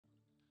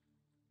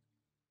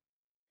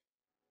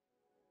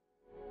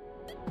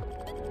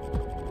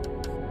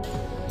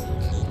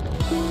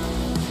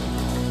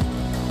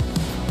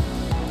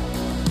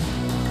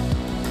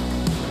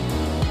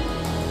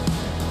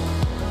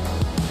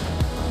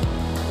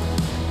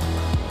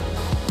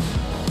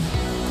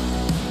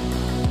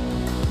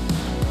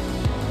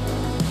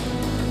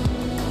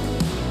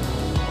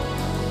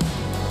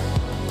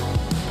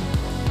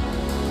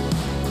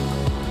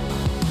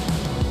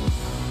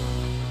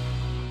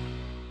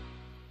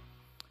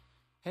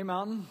Hey,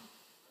 Mountain.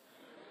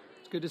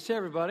 It's good to see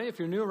everybody. If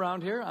you're new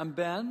around here, I'm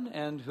Ben,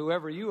 and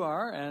whoever you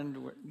are, and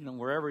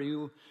wherever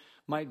you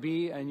might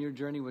be in your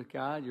journey with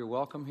God, you're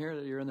welcome here.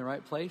 You're in the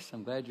right place.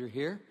 I'm glad you're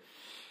here.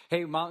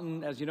 Hey,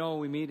 Mountain, as you know,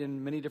 we meet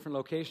in many different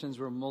locations.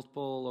 We're a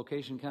multiple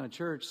location kind of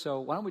church. So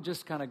why don't we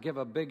just kind of give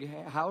a big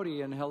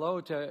howdy and hello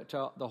to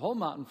the whole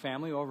Mountain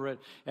family over at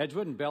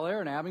Edgewood and Bel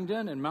Air and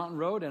Abingdon and Mountain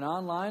Road and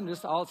online.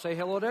 Just all say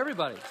hello to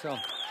everybody. So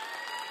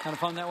kind of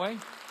fun that way.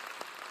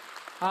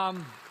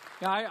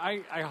 I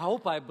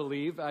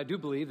do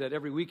believe that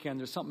every weekend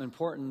there's something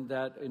important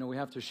that we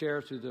have to share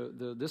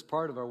through this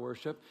part of our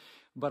worship.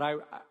 But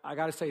I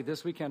got to say,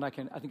 this weekend I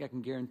think I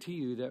can guarantee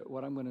you that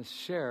what I'm going to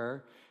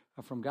share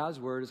from God's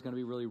Word is going to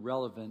be really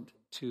relevant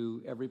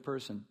to every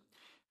person.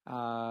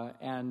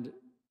 And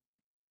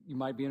you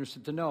might be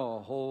interested to know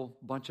a whole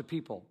bunch of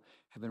people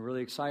have been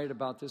really excited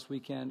about this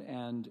weekend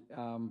and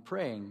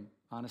praying,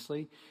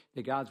 honestly,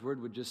 that God's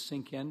Word would just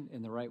sink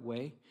in the right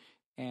way.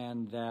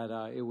 And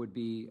that it would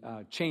be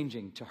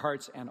changing to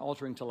hearts and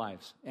altering to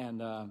lives.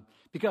 And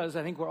because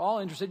I think we're all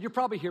interested, you're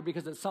probably here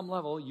because at some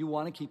level you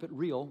want to keep it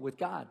real with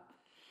God.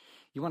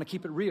 You want to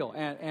keep it real.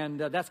 And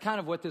that's kind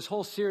of what this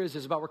whole series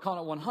is about. We're calling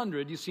it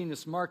 100. You've seen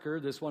this marker,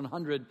 this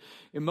 100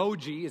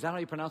 emoji. Is that how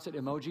you pronounce it,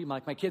 emoji?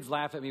 My kids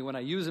laugh at me when I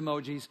use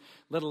emojis,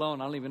 let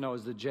alone, I don't even know,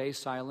 is the J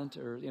silent?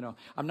 Or,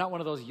 I'm not one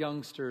of those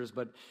youngsters,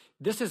 but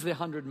this is the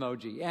 100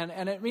 emoji.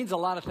 And it means a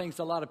lot of things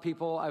to a lot of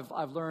people,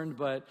 I've learned,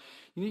 but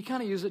you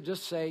kind of use it,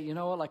 just say,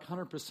 like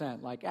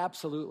 100%, like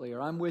absolutely,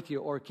 or I'm with you,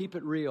 or keep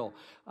it real,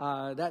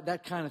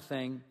 that kind of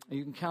thing.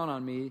 You can count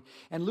on me.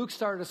 And Luke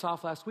started us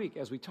off last week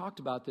as we talked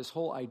about this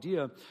whole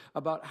idea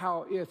about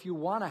how if you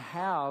want to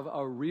have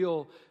a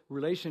real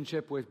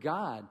relationship with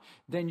God,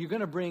 then you're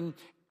going to bring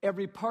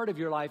every part of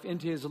your life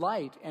into His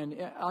light and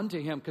unto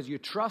Him because you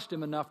trust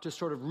Him enough to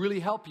sort of really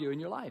help you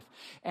in your life.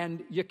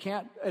 And you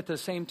can't at the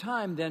same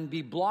time then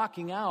be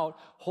blocking out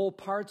whole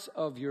parts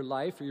of your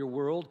life or your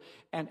world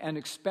and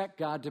expect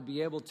God to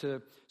be able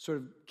to sort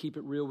of keep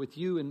it real with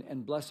you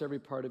and bless every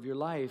part of your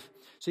life.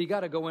 So you got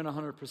to go in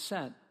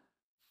 100%,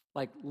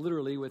 like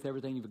literally with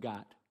everything you've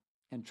got,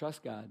 and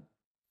trust God.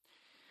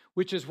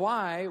 Which is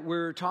why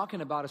we're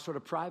talking about a sort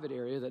of private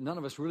area that none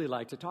of us really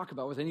like to talk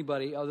about with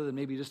anybody other than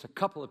maybe just a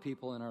couple of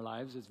people in our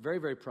lives. It's very,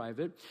 very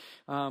private,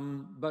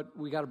 but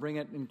we got to bring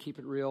it and keep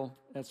it real.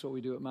 That's what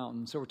we do at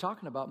Mountain. So we're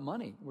talking about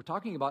money. We're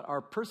talking about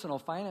our personal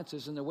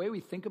finances and the way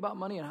we think about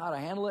money and how to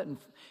handle it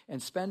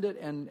and spend it.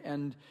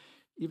 And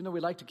even though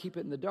we like to keep it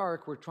in the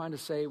dark, we're trying to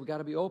say we got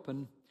to be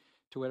open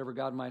to whatever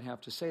God might have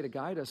to say to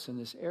guide us in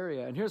this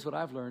area. And here's what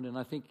I've learned, and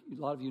I think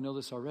a lot of you know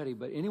this already,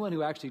 but anyone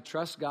who actually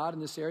trusts God in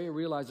this area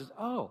realizes,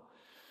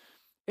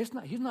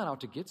 He's not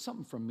out to get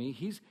something from me.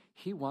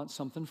 He wants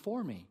something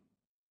for me.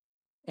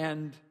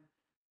 And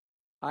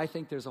I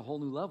think there's a whole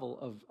new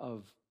level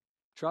of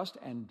trust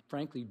and,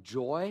 frankly,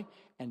 joy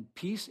and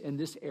peace in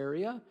this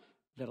area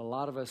that a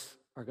lot of us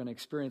are going to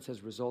experience as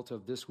a result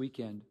of this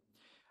weekend.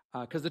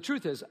 Because the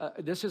truth is,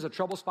 this is a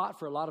trouble spot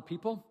for a lot of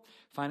people.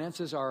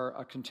 Finances are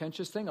a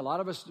contentious thing. A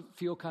lot of us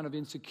feel kind of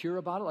insecure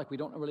about it, like we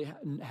don't really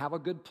have a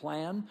good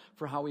plan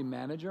for how we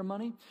manage our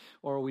money,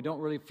 or we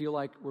don't really feel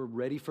like we're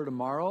ready for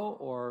tomorrow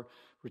or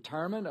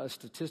retirement.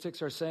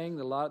 Statistics are saying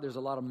there's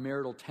a lot of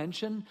marital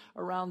tension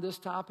around this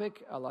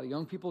topic. A lot of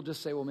young people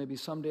just say, well, maybe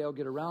someday I'll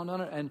get around on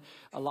it. And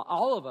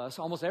all of us,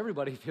 almost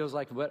everybody feels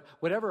like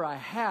whatever I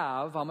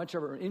have, how much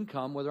of our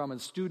income, whether I'm a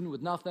student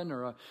with nothing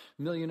or a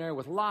millionaire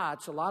with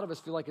lots, a lot of us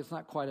feel like it's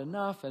not quite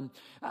enough. And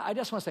I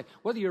just want to say,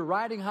 whether you're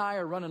riding high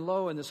or running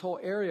low in this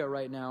whole area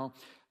right now,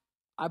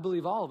 I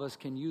believe all of us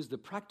can use the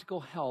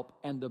practical help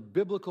and the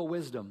biblical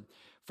wisdom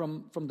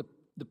from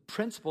the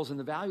principles and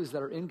the values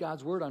that are in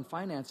God's Word on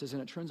finances,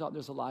 and it turns out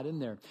there's a lot in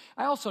there.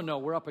 I also know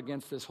we're up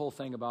against this whole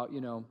thing about,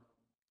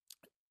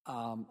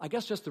 I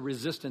guess just the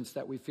resistance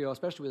that we feel,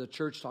 especially with the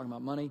church talking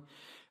about money,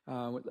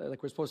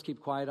 like we're supposed to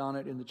keep quiet on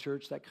it in the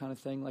church, that kind of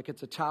thing, like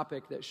it's a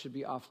topic that should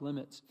be off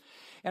limits.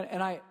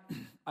 And I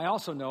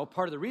also know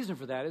part of the reason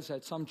for that is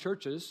that some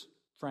churches,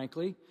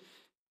 frankly,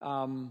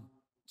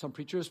 some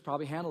preachers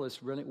probably handle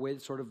this really way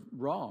sort of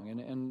wrong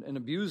and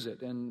abuse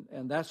it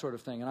and that sort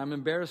of thing. And I'm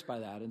embarrassed by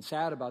that and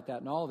sad about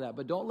that and all of that.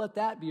 But don't let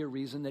that be a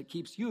reason that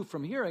keeps you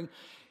from hearing.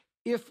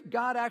 If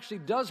God actually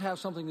does have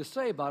something to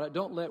say about it,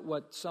 don't let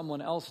what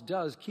someone else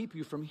does keep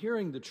you from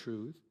hearing the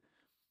truth.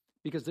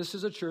 Because this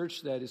is a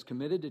church that is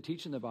committed to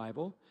teaching the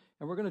Bible,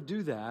 and we're going to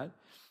do that.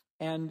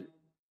 And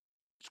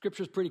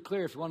Scripture is pretty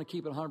clear. If you want to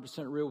keep it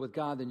 100% real with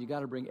God, then you got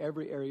to bring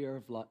every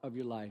area of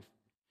your life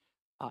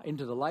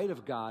into the light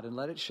of God and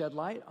let it shed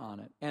light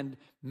on it. And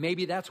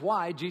maybe that's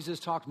why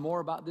Jesus talked more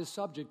about this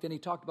subject than He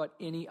talked about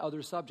any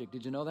other subject.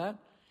 Did you know that?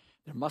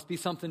 There must be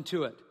something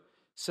to it.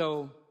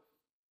 So,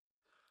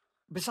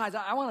 besides,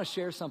 I want to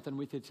share something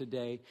with you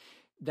today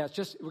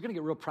that's we're going to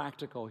get real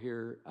practical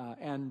here.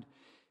 And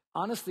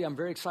honestly, I'm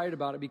very excited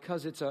about it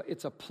because it's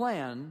a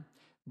plan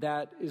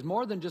that is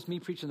more than just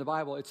me preaching the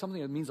Bible. It's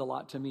something that means a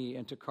lot to me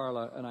and to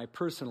Carla and I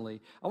personally.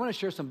 I want to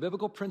share some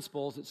biblical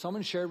principles that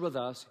someone shared with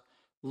us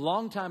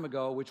long time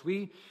ago, which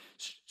we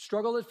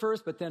struggled at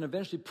first, but then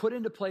eventually put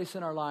into place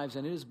in our lives,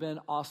 and it has been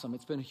awesome.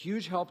 It's been a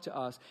huge help to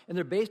us, and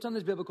they're based on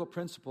these biblical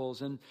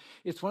principles, and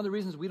it's one of the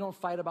reasons we don't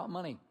fight about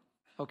money.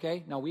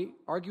 Okay, now we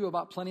argue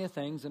about plenty of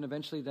things, and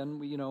eventually then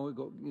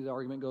the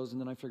argument goes,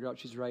 and then I figure out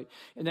she's right,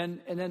 and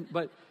then,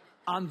 but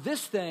on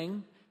this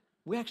thing,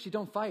 we actually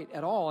don't fight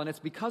at all, and it's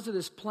because of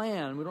this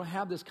plan. We don't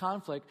have this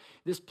conflict.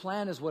 This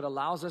plan is what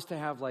allows us to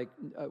have,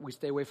 we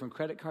stay away from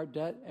credit card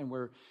debt, and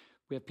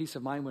we have peace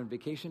of mind when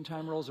vacation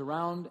time rolls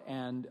around,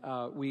 and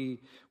we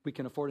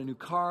can afford a new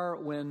car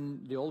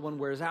when the old one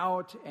wears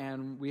out,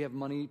 and we have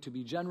money to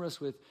be generous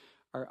with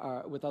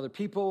other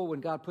people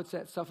when God puts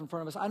that stuff in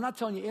front of us. I'm not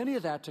telling you any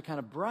of that to kind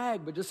of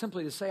brag, but just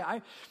simply to say,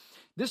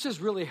 this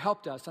has really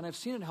helped us, and I've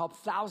seen it help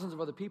thousands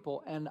of other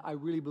people, and I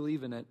really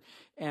believe in it,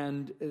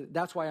 and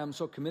that's why I'm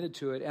so committed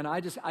to it. And I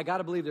got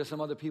to believe there's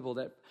some other people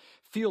that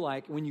feel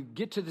like when you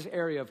get to this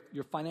area of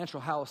your financial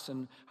house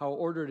and how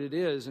ordered it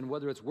is and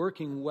whether it's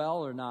working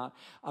well or not,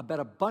 I bet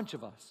a bunch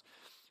of us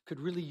could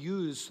really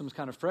use some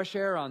kind of fresh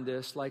air on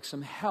this, like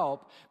some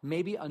help,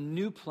 maybe a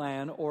new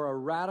plan or a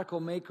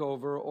radical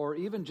makeover or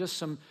even just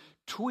some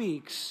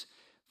tweaks.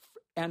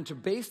 And to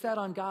base that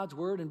on God's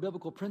word and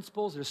biblical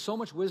principles, there's so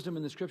much wisdom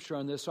in the scripture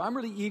on this. So I'm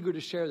really eager to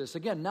share this.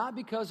 Again, not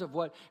because of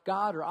what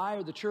God or I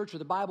or the church or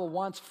the Bible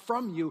wants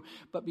from you,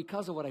 but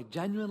because of what I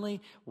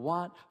genuinely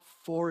want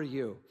for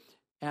you.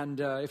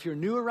 And if you're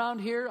new around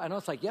here, I know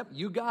it's like, yep,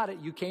 you got it.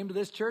 You came to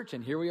this church,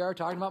 and here we are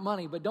talking about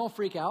money. But don't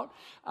freak out.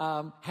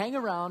 Hang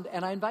around,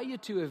 and I invite you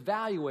to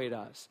evaluate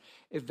us.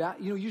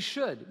 You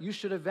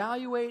should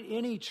evaluate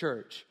any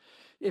church.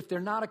 If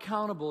they're not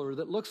accountable or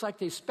that looks like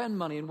they spend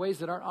money in ways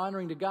that aren't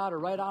honoring to God or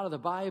right out of the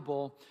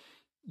Bible,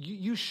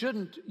 you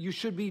should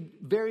be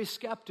very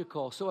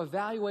skeptical. So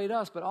evaluate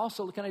us, but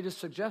also can I just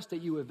suggest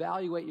that you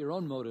evaluate your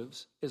own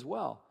motives as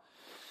well?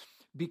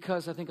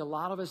 Because I think a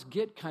lot of us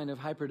get kind of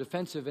hyper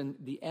defensive, and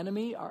the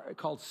enemy,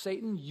 called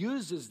Satan,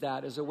 uses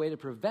that as a way to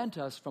prevent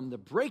us from the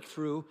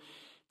breakthrough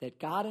that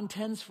God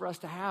intends for us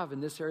to have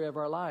in this area of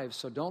our lives.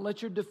 So don't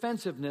let your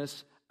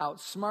defensiveness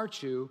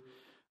outsmart you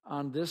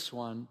on this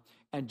one.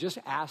 And just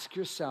ask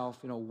yourself,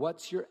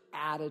 what's your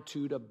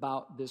attitude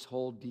about this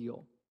whole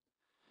deal?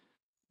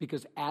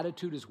 Because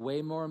attitude is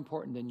way more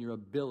important than your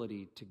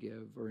ability to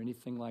give or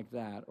anything like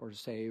that, or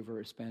save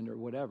or spend or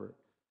whatever.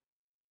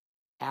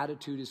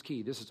 Attitude is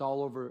key. This is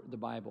all over the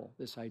Bible,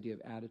 this idea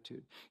of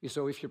attitude.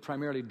 So if you're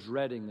primarily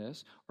dreading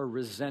this or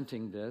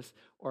resenting this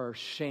or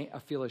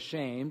feel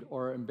ashamed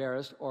or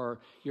embarrassed or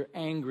you're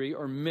angry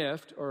or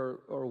miffed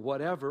or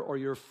whatever, or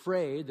you're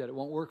afraid that it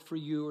won't work for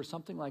you or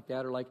something like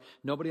that, or like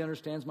nobody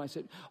understands my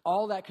sin,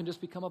 all that can just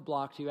become a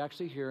block to you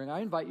actually hearing. I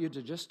invite you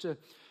to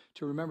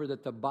remember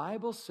that the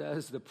Bible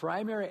says the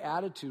primary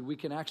attitude we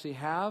can actually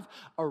have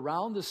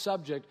around the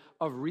subject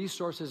of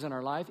resources in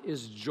our life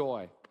is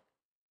joy.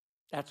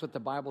 That's what the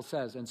Bible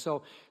says. And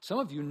so some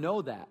of you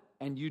know that,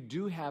 and you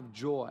do have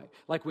joy.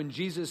 Like when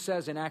Jesus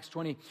says in Acts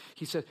 20,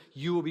 he said,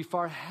 you will be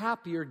far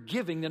happier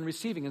giving than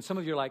receiving. And some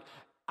of you are like,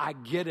 I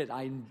get it.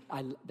 I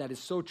that is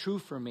so true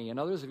for me. And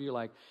others of you are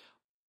like,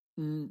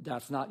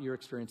 that's not your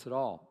experience at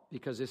all,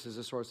 because this is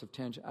a source of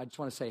tension. I just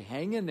want to say,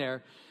 hang in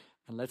there,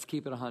 and let's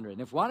keep it 100.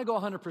 And if we want to go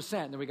 100%,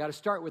 then we got to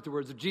start with the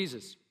words of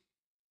Jesus.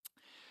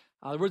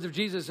 The words of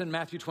Jesus in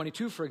Matthew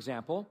 22, for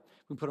example,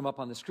 we can put them up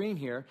on the screen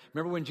here.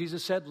 Remember when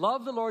Jesus said,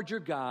 love the Lord your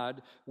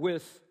God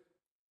with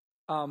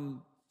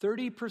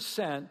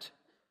 30%.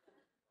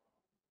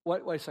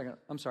 Wait a second.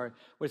 I'm sorry.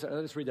 Wait a second.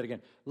 Let's read that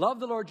again. Love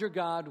the Lord your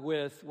God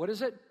with, what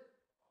is it?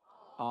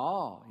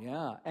 All,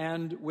 yeah.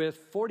 And with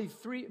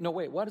 43, no,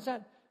 wait, what is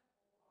that?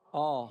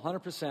 All,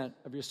 100%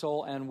 of your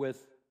soul, and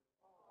with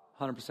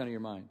 100% of your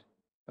mind.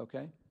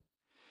 Okay?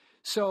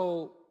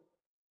 So,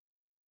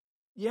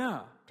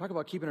 yeah, talk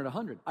about keeping it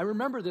 100. I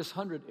remember this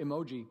 100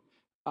 emoji.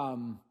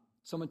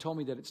 Someone told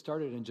me that it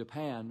started in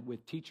Japan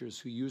with teachers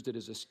who used it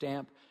as a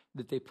stamp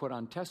that they put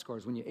on test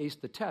scores. When you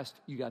aced the test,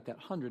 you got that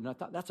 100. And I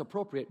thought that's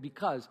appropriate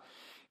because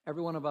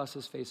every one of us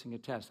is facing a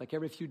test. Like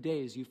every few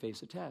days, you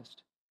face a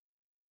test.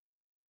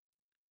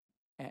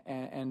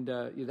 And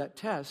that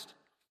test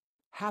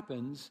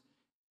happens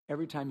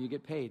every time you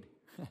get paid.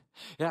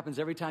 It happens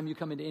every time you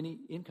come into any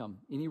income,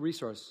 any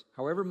resource,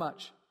 however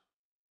much.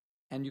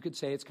 And you could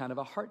say it's kind of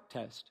a heart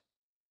test.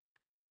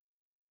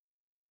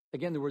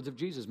 Again, the words of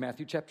Jesus,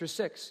 Matthew chapter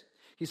 6.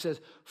 He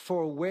says,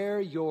 for where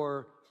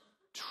your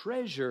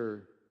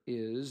treasure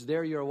is,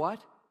 there your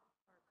what?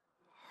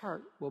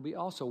 Heart will be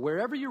also.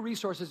 Wherever your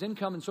resources,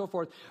 income, and so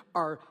forth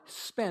are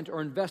spent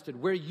or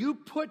invested, where you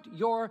put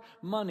your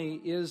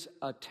money is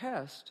a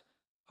test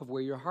of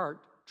where your heart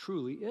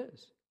truly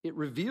is. It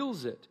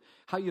reveals it.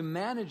 How you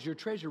manage your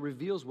treasure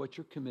reveals what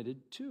you're committed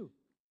to.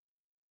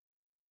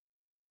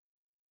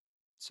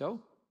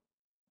 So,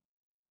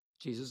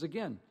 Jesus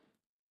again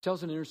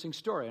tells an interesting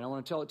story, and I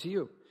want to tell it to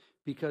you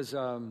because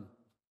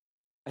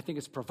I think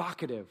it's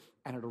provocative,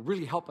 and it'll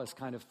really help us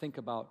kind of think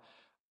about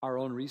our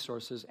own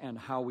resources and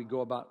how we go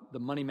about the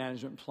money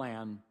management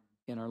plan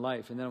in our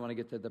life. And then I want to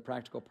get to the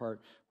practical part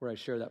where I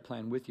share that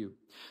plan with you.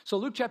 So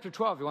Luke chapter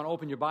 12, if you want to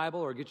open your Bible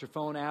or get your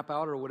phone app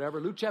out or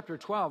whatever, Luke chapter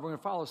 12, we're going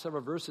to follow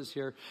several verses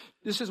here.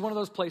 This is one of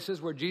those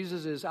places where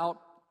Jesus is out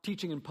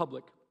teaching in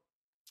public.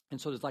 And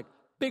so there's like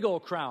big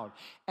old crowd.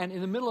 And in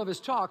the middle of his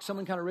talk,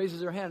 someone kind of raises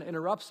their hand and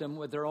interrupts him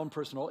with their own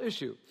personal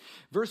issue.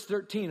 Verse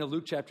 13 of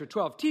Luke chapter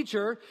 12,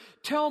 "Teacher,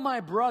 tell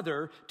my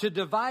brother to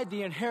divide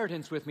the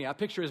inheritance with me." I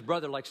picture his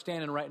brother like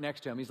standing right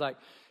next to him. He's like,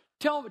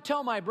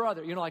 Tell my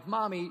brother, like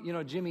mommy,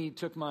 Jimmy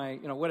took my,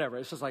 whatever.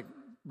 It's just like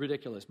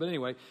ridiculous. But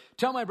anyway,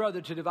 tell my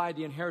brother to divide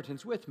the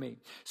inheritance with me.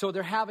 So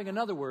they're having, in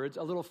other words,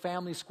 a little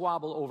family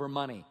squabble over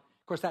money.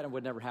 Of course, that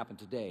would never happen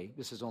today.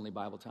 This is only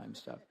Bible time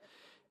stuff.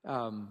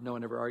 No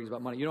one ever argues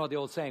about money. You know the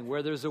old saying,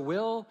 where there's a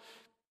will,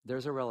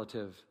 there's a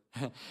relative.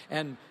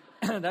 And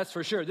that's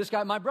for sure. This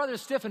guy, my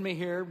brother's stiffing me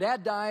here.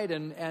 Dad died,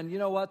 and you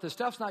know what? The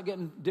stuff's not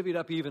getting divvied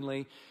up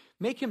evenly.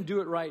 Make him do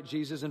it right,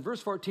 Jesus. In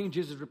verse 14,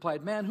 Jesus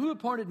replied, "Man, who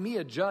appointed me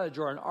a judge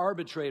or an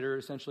arbitrator,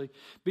 essentially,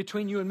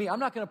 between you and me? I'm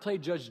not going to play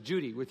Judge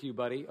Judy with you,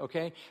 buddy,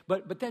 okay?"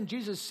 But then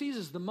Jesus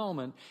seizes the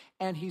moment,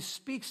 and he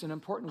speaks an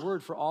important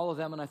word for all of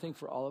them, and I think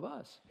for all of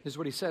us. This is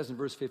what he says in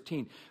verse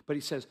 15. But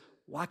he says,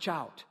 watch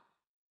out.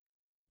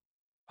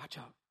 Watch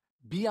out.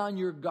 Be on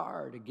your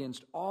guard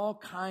against all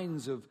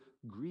kinds of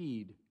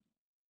greed.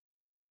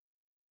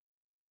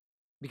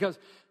 Because,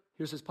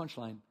 here's his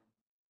punchline.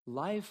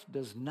 Life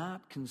does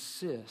not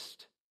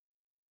consist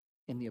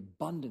in the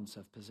abundance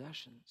of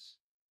possessions.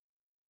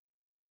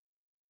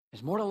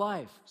 There's more to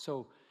life.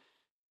 So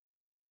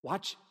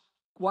watch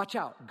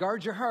out.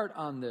 Guard your heart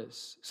on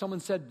this.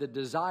 Someone said the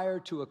desire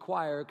to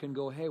acquire can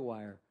go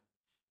haywire.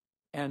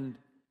 And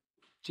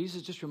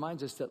Jesus just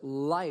reminds us that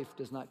life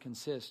does not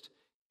consist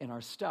in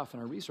our stuff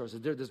and our resources.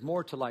 There's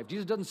more to life.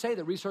 Jesus doesn't say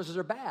that resources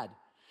are bad.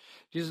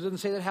 Jesus doesn't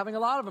say that having a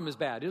lot of them is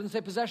bad. He doesn't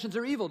say possessions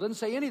are evil. He doesn't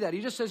say any of that. He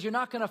just says you're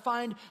not going to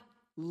find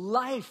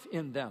life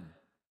in them.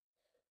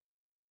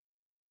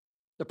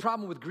 The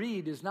problem with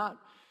greed is not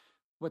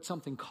what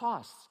something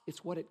costs,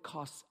 it's what it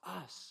costs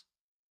us.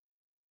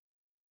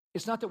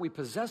 It's not that we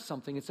possess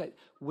something, it's that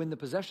when the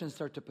possessions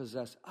start to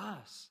possess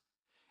us,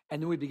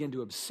 and then we begin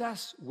to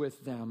obsess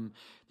with them,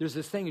 there's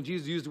this thing, and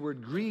Jesus used the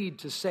word greed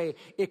to say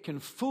it can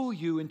fool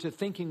you into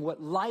thinking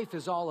what life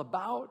is all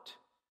about.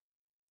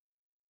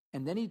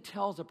 And then he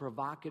tells a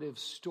provocative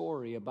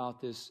story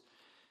about this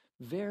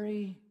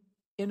very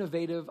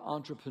innovative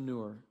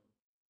entrepreneur.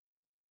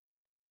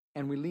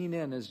 And we lean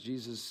in as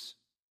Jesus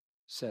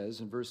says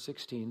in verse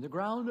 16, "The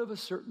ground of a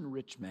certain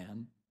rich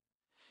man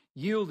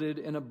yielded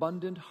an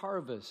abundant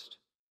harvest.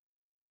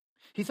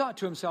 He thought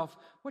to himself,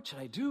 'What should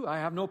I do? I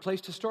have no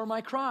place to store my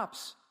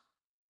crops.'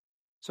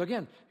 So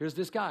again, here's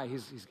this guy.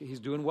 He's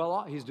doing well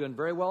off. He's doing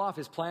very well off.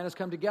 His plan has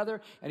come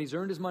together, and he's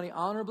earned his money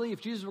honorably.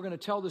 If Jesus were going to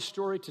tell this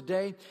story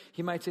today,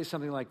 he might say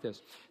something like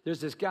this. There's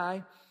this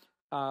guy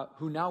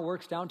who now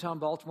works downtown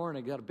Baltimore, and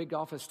he got a big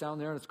office down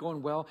there, and it's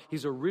going well.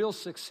 He's a real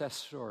success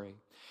story.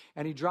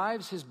 And he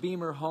drives his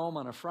Beamer home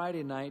on a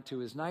Friday night to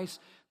his nice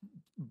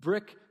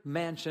brick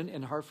mansion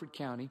in Harford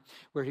County,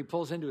 where he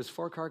pulls into his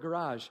 4-car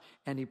garage,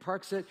 and he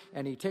parks it,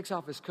 and he takes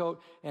off his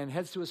coat and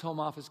heads to his home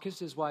office, kisses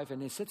his wife,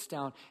 and he sits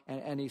down,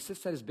 and he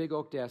sits at his big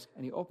oak desk,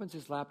 and he opens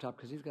his laptop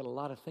because he's got a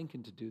lot of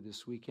thinking to do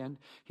this weekend.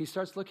 He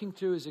starts looking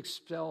through his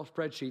Excel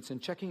spreadsheets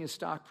and checking his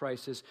stock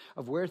prices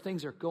of where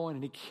things are going,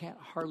 and he can't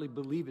hardly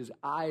believe his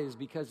eyes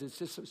because it's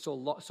just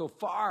so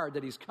far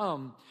that he's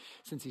come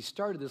since he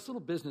started this little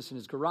business in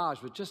his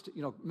garage with just,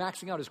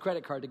 maxing out his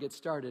credit card to get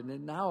started.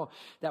 And now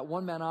that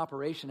one-man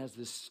operation has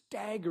this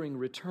staggering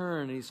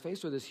return, and he's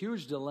faced with this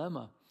huge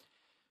dilemma.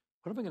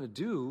 What am I going to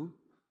do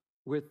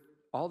with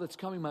all that's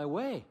coming my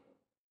way?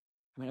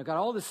 I mean, I've got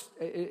all this,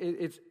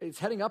 it's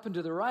heading up and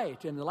to the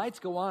right, and the lights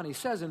go on. He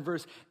says in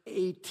verse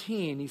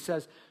 18, he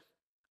says,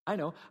 I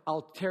know,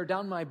 I'll tear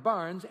down my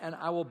barns, and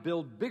I will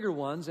build bigger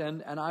ones,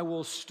 and I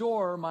will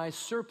store my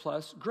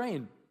surplus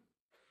grain.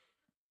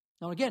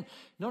 Now again,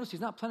 notice he's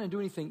not planning to do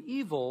anything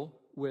evil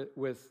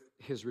with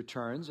his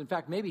returns. In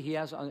fact, maybe he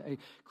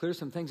clears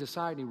some things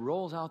aside, and he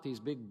rolls out these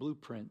big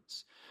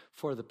blueprints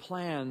for the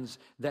plans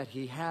that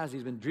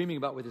he's been dreaming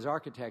about with his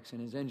architects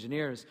and his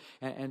engineers,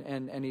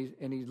 and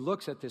he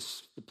looks at the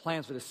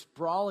plans for this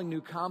sprawling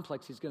new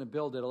complex he's going to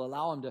build that'll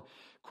allow him to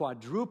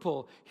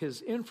quadruple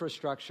his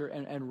infrastructure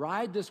and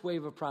ride this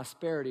wave of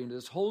prosperity into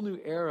this whole new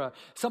era,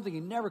 something he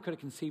never could have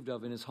conceived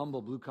of in his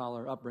humble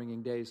blue-collar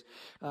upbringing days.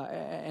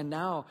 And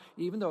now,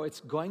 even though it's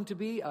going to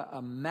be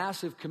a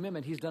massive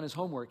commitment, he's done his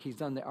homework. He's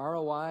done the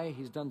ROI.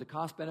 He's done the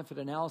cost-benefit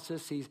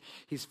analysis.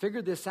 He's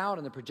figured this out,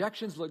 and the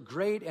projections look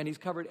great, and he's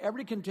covered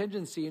every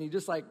contingency, and he's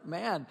just like,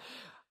 man,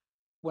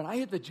 when I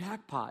hit the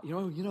jackpot, you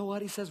know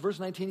what he says? Verse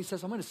 19, he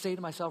says, I'm going to say to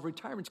myself,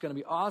 retirement's going to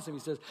be awesome. He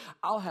says,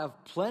 I'll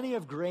have plenty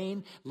of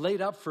grain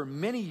laid up for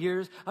many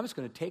years. I'm just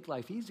going to take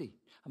life easy.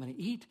 I'm going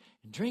to eat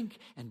and drink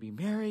and be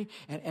merry.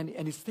 And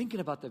he's thinking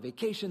about the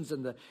vacations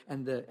and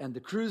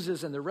the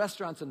cruises and the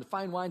restaurants and the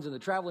fine wines and the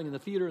traveling and the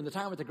theater and the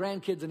time with the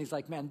grandkids. And he's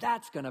like, man,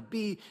 that's going to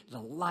be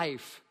the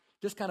life.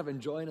 Just kind of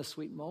enjoying a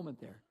sweet moment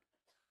there.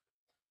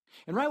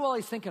 And right while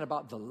he's thinking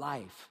about the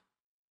life,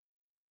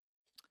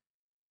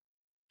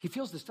 He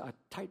feels this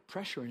tight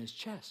pressure in his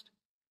chest,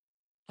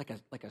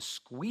 like a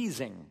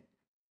squeezing.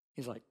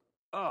 He's like,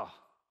 oh,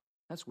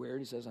 that's weird.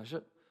 He says, I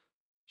shouldn't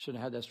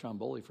have had that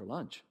stromboli for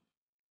lunch.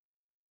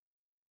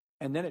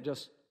 And then it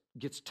just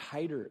gets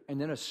tighter,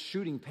 and then a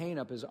shooting pain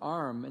up his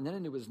arm, and then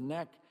into his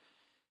neck,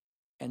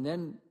 and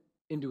then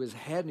into his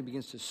head, and he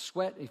begins to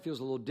sweat, and he feels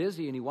a little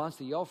dizzy, and he wants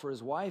to yell for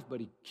his wife, but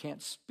he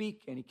can't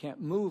speak, and he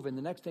can't move, and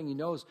the next thing he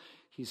knows,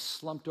 he's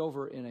slumped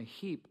over in a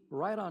heap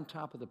right on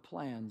top of the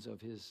plans of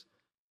his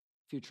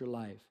future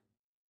life.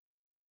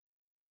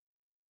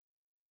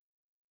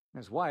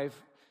 And his wife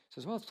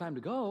says, well, it's time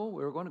to go.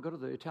 We're going to go to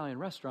the Italian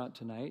restaurant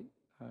tonight.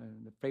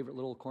 The favorite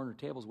little corner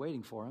table's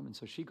waiting for him. And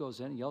so she goes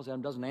in, yells at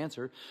him, doesn't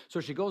answer.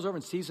 So she goes over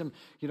and sees him,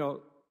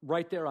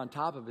 right there on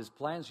top of his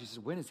plans. She says,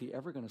 when is he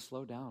ever going to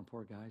slow down?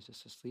 Poor guy's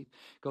just asleep.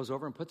 Goes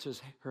over and puts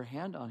her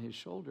hand on his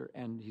shoulder,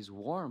 and he's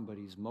warm, but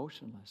he's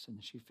motionless.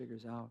 And she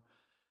figures out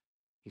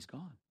he's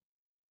gone.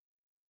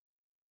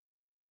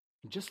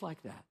 And just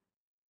like that,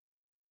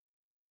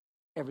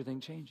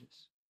 everything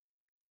changes.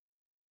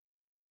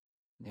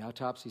 And the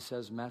autopsy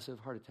says massive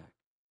heart attack.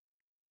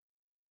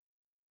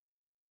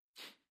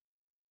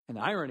 And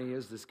the irony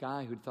is this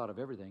guy who'd thought of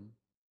everything,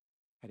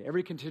 had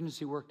every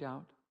contingency worked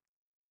out,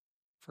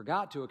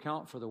 forgot to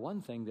account for the one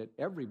thing that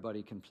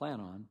everybody can plan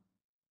on.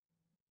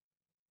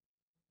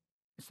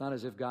 It's not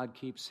as if God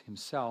keeps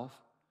himself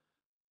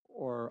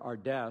or our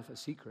death a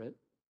secret.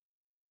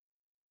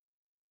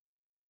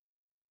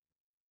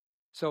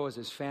 So as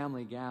his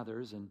family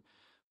gathers and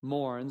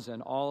mourns,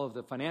 and all of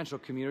the financial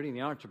community and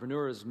the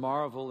entrepreneurs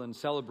marvel and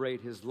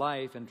celebrate his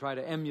life and try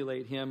to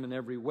emulate him in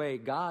every way,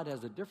 God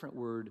has a different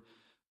word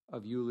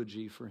of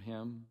eulogy for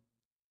him.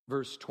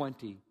 Verse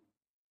 20,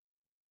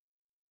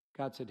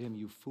 God said to him,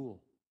 you fool.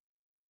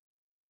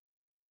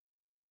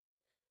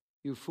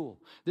 You fool.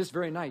 This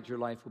very night your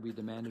life will be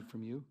demanded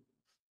from you.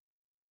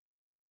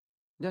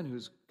 Then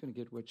who's going to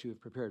get what you have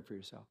prepared for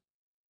yourself?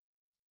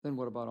 Then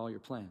what about all your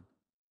plan?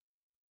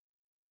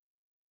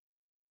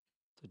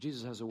 So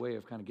Jesus has a way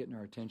of kind of getting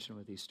our attention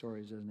with these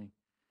stories, doesn't he?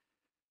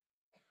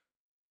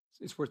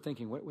 It's worth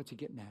thinking, what's he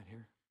getting at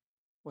here?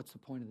 What's the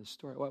point of this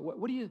story?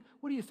 What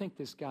do you think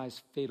this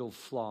guy's fatal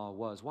flaw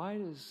was? Why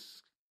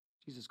does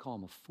Jesus call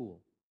him a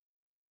fool?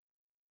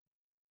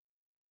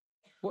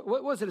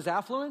 What was it, his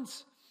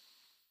affluence?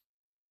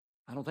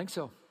 I don't think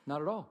so.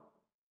 Not at all.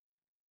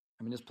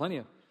 I mean,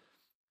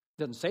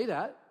 doesn't say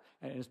that.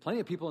 And there's plenty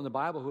of people in the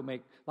Bible who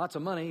make lots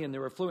of money, and they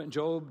were affluent.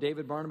 Job,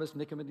 David, Barnabas,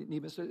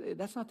 Nicodemus.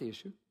 That's not the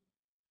issue.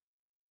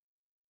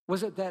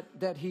 Was it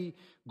that he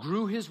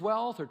grew his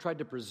wealth or tried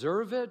to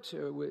preserve it?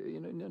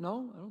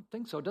 No, I don't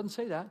think so. It doesn't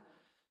say that.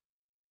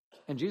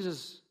 And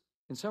Jesus,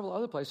 in several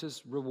other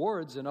places,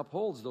 rewards and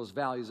upholds those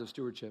values of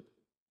stewardship.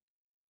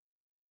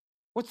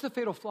 What's the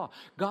fatal flaw?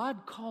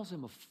 God calls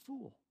him a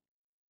fool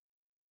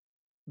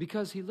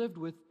because he lived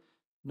with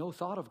no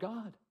thought of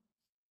God.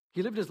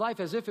 He lived his life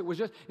as if it was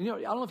just, I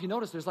don't know if you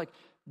notice, there's like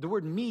the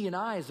word me and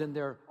I's in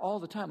there all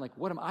the time. Like,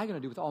 what am I going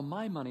to do with all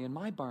my money and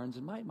my barns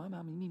and my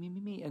mommy,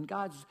 me? And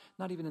God's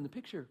not even in the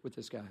picture with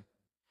this guy.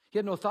 He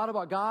had no thought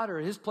about God or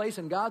his place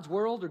in God's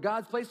world or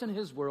God's place in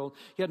his world.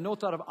 He had no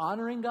thought of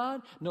honoring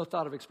God, no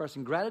thought of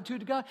expressing gratitude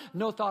to God,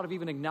 no thought of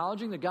even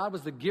acknowledging that God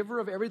was the giver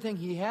of everything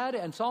he had.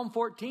 And Psalm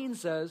 14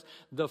 says,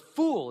 the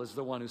fool is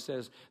the one who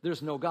says,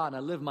 there's no God and I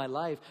live my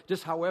life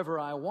just however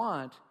I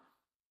want.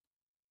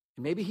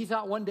 And maybe he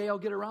thought one day I'll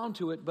get around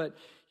to it, but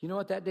you know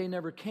what? That day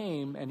never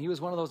came, and he was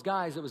one of those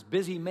guys that was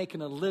busy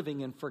making a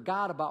living and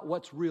forgot about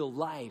what's real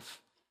life.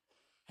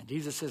 And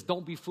Jesus says,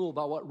 don't be fooled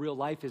about what real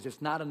life is.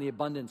 It's not in the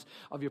abundance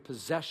of your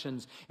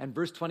possessions. And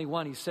verse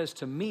 21, he says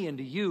to me and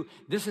to you,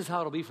 this is how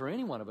it'll be for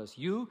any one of us,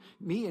 you,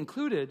 me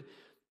included,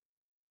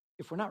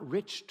 if we're not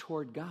rich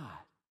toward God.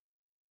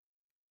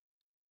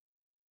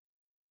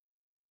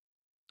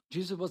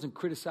 Jesus wasn't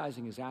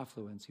criticizing his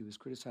affluence. He was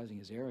criticizing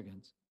his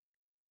arrogance.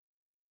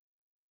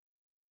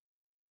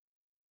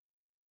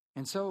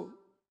 And so,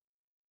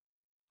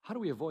 how do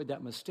we avoid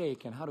that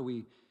mistake, and how do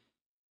we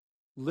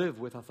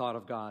live with a thought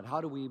of God? How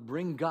do we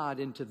bring God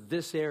into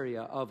this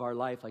area of our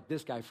life like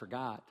this guy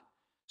forgot,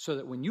 so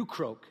that when you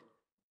croak,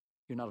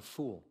 you're not a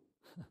fool?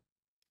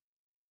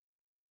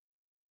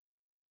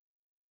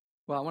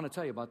 Well, I want to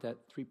tell you about that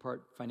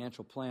 3-part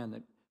financial plan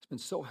that's been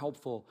so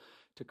helpful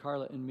to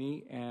Carla and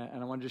me,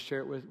 and I wanted to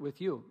share it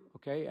with you,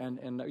 okay?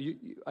 And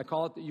I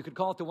call it, you could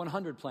call it the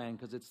 100 plan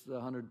because it's the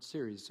 100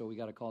 series, so we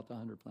got to call it the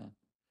 100 plan.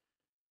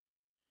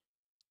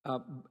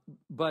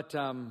 But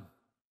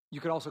you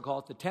could also call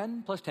it the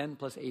 10 plus 10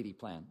 plus 80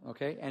 plan,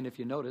 okay? And if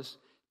you notice,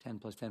 10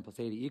 plus 10 plus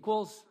 80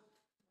 equals,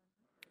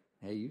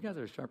 hey, you guys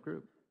are a sharp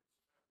group.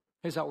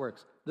 Here's how it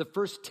works. The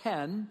first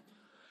 10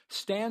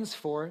 stands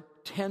for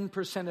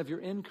 10% of your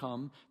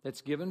income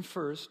that's given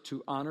first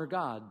to honor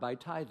God by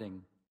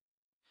tithing.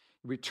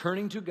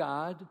 Returning to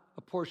God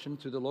a portion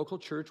through the local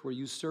church where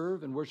you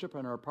serve and worship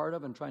and are a part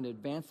of and trying to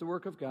advance the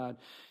work of God,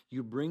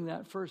 you bring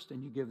that first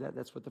and you give that.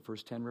 That's what the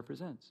first 10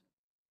 represents.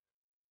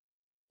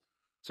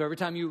 So every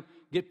time you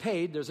get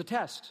paid, there's a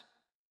test.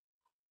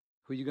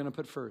 Who are you going to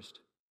put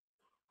first?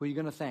 Who are you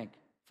going to thank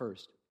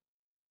first?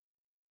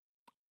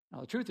 Now,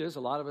 the truth is,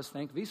 a lot of us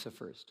thank Visa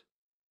first,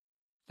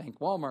 thank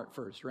Walmart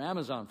first, or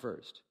Amazon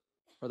first,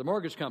 or the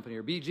mortgage company,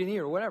 or BG&E,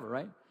 or whatever,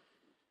 right?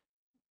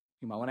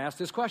 You might want to ask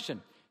this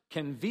question.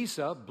 Can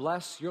Visa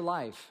bless your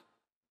life?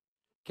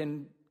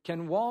 Can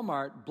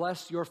Walmart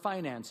bless your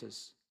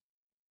finances?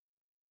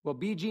 Will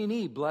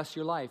BG&E bless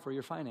your life or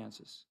your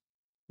finances?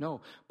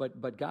 No,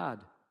 but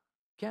God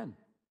can.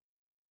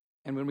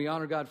 And when we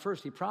honor God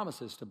first, he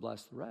promises to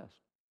bless the rest.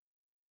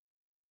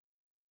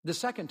 The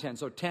second 10,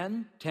 so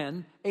 10,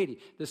 10, 80.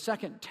 The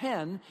second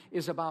 10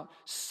 is about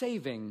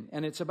saving,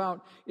 and it's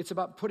about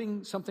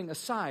putting something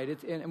aside.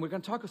 And we're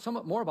going to talk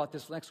somewhat more about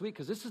this next week,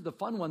 because this is the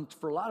fun one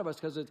for a lot of us,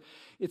 because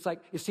it's like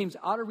it seems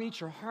out of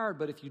reach or hard,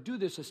 but if you do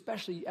this,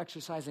 especially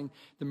exercising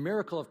the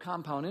miracle of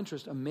compound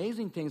interest,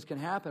 amazing things can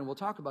happen. We'll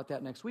talk about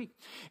that next week.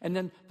 And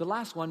then the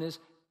last one is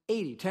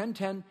 80, 10,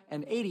 10,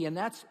 and 80, and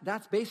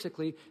that's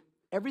basically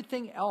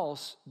everything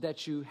else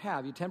that you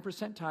have. You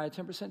 10% tithe,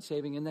 10%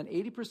 saving, and then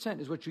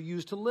 80% is what you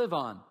use to live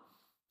on.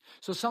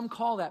 So some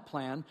call that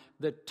plan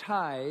the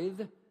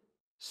tithe,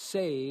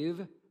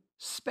 save,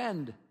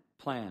 spend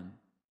plan.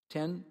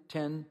 10,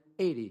 10,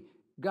 80.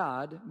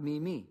 God,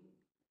 me.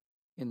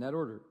 In that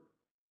order.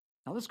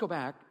 Now let's go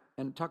back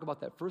and talk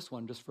about that first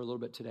one just for a little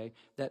bit today.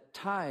 That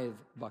tithe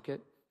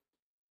bucket.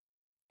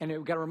 And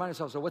we've got to remind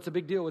ourselves, so what's the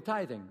big deal with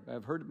tithing?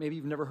 Maybe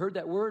you've never heard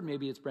that word.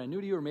 Maybe it's brand new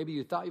to you, or maybe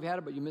you thought you've had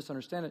it, but you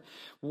misunderstand it.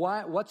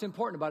 What's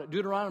important about it?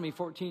 Deuteronomy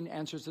 14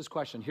 answers this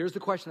question. Here's the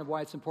question of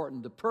why it's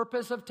important. The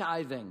purpose of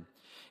tithing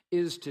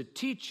is to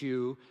teach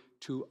you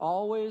to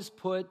always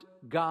put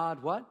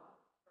God what?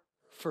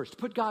 First.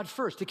 Put God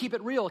first. To keep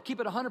it real. Keep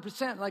it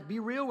 100%. Like, be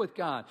real with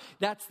God.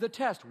 That's the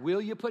test.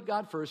 Will you put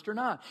God first or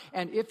not?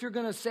 And if you're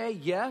going to say,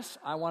 yes,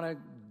 I want to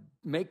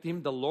make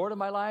him the Lord of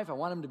my life, I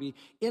want him to be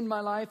in my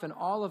life and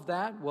all of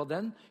that, well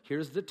then,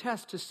 here's the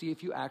test to see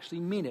if you actually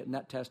mean it, and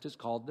that test is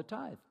called the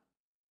tithe.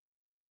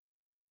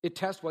 It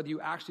tests whether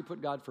you actually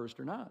put God first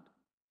or not.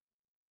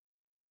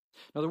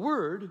 Now the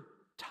word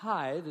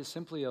tithe is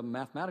simply a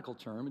mathematical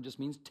term. It just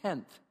means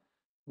tenth.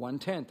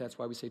 1/10, that's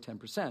why we say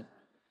 10%.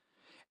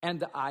 And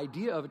the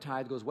idea of a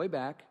tithe goes way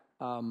back,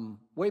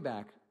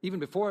 even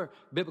before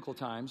biblical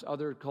times.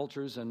 Other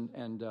cultures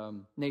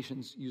and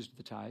nations used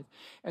the tithe.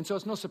 And so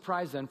it's no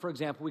surprise then, for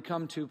example, we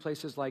come to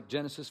places like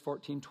Genesis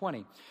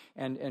 14:20.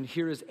 And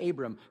here is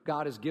Abram.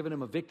 God has given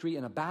him a victory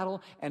in a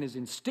battle, and his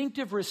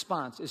instinctive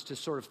response is to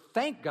sort of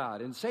thank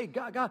God and say,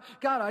 God,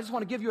 I just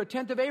want to give you a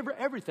tenth of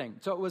everything.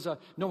 So it was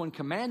no one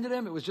commanded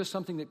him. It was just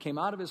something that came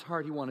out of his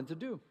heart he wanted to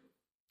do.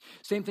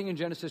 Same thing in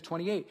Genesis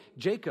 28.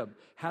 Jacob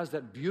has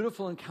that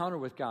beautiful encounter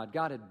with God.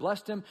 God had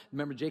blessed him.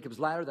 Remember Jacob's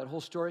ladder, that whole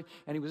story?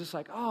 And he was just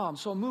like, oh, I'm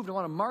so moved. I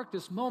want to mark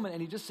this moment.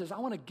 And he just says,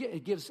 he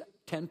gives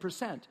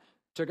 10%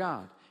 to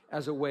God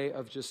as a way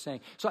of just saying.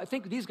 So I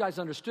think these guys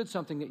understood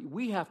something that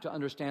we have to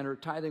understand, or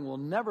tithing will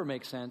never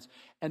make sense.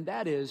 And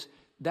that is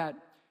that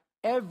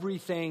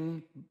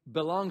everything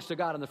belongs to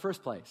God in the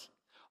first place.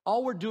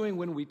 All we're doing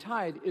when we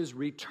tithe is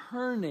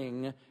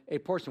returning a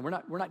portion. We're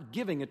not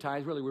giving a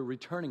tithe, really. We're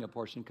returning a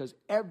portion, because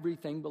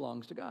everything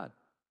belongs to God.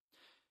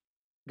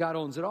 God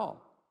owns it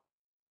all.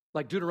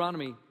 Like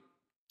Deuteronomy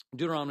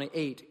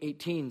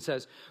 8:18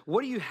 says,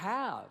 what do you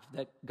have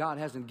that God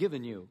hasn't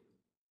given you?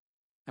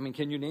 I mean,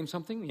 can you name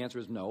something? The answer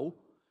is no.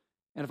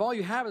 And if all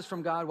you have is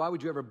from God, why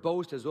would you ever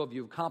boast as though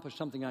you've accomplished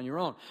something on your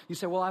own? You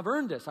say, well, I've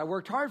earned this. I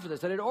worked hard for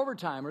this. I did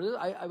overtime. Or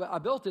I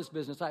built this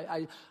business.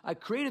 I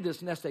created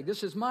this nest egg.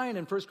 This is mine.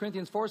 And 1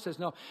 Corinthians 4 says,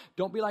 no,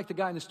 don't be like the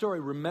guy in the story.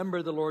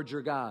 Remember the Lord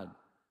your God.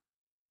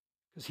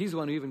 Because he's the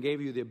one who even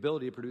gave you the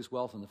ability to produce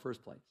wealth in the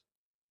first place.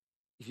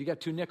 If you got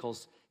 2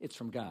 nickels, it's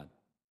from God.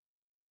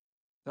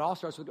 It all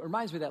starts with, it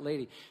reminds me of that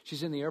lady.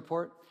 She's in the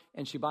airport,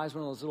 and she buys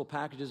one of those little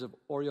packages of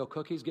Oreo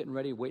cookies, getting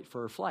ready to wait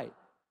for her flight.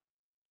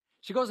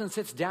 She goes and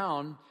sits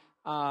down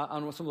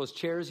on some of those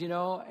chairs, and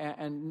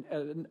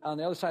on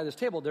the other side of this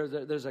table,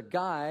 there's a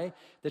guy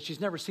that she's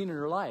never seen in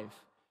her life.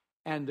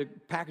 And the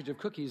package of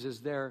cookies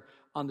is there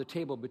on the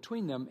table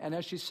between them. And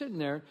as she's sitting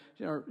there,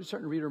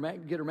 starting to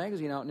read get her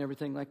magazine out and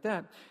everything like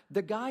that,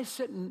 the guy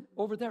sitting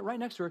over there right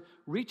next to her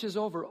reaches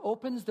over,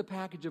 opens the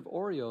package of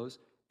Oreos,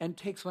 and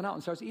takes one out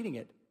and starts eating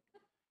it.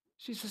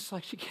 She's just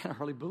like, she can't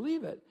hardly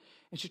believe it.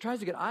 And she tries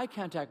to get eye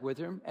contact with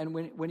him, and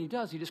when he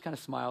does, he just kind of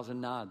smiles and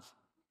nods.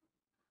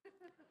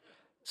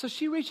 So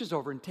she reaches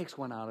over and takes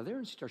one out of there,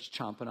 and she starts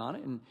chomping on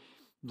it and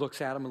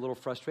looks at him a little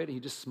frustrated. He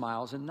just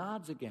smiles and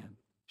nods again.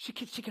 She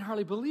can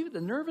hardly believe it,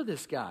 the nerve of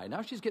this guy.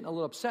 Now she's getting a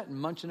little upset and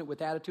munching it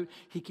with attitude.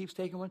 He keeps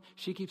taking one.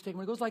 She keeps taking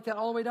one. It goes like that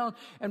all the way down.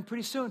 And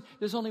pretty soon,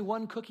 there's only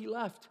one cookie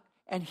left.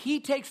 And he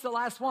takes the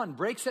last one,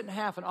 breaks it in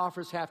half, and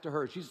offers half to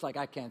her. She's like,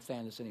 I can't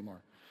stand this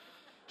anymore.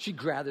 She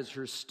gathers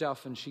her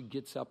stuff, and she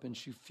gets up, and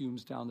she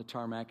fumes down the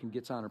tarmac and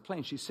gets on her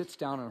plane. She sits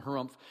down on her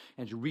humph,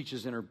 and she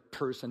reaches in her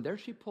purse, and there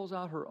she pulls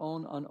out her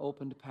own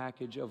unopened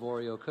package of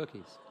Oreo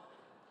cookies.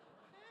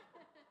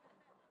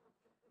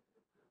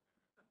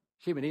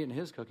 She'd been eating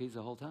his cookies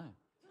the whole time.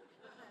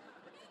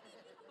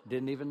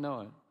 Didn't even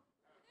know it.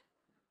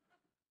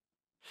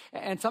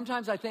 And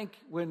sometimes I think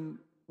when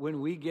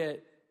we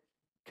get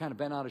kind of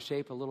bent out of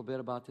shape a little bit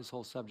about this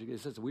whole subject. It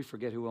says we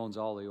forget who owns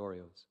all the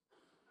Oreos.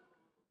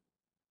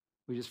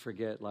 We just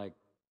forget, like,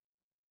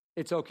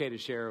 it's okay to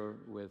share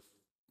with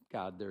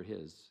God, they're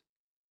his.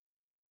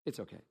 It's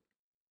okay.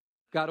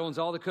 God owns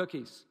all the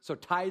cookies. So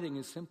tithing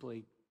is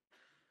simply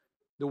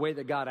the way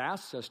that God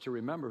asks us to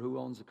remember who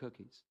owns the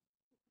cookies.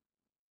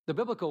 The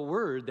biblical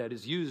word that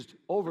is used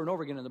over and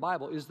over again in the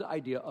Bible is the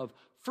idea of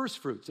first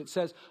fruits. It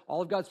says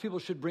all of God's people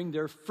should bring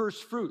their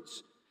first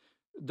fruits,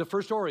 the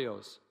first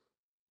Oreos,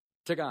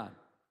 to God.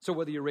 So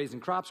whether you're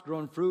raising crops,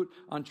 growing fruit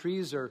on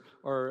trees,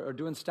 or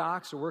doing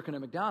stocks, or working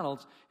at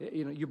McDonald's,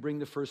 you bring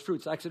the first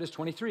fruits. Exodus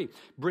 23,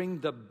 bring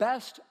the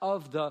best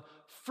of the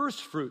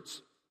first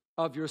fruits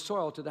of your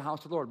soil to the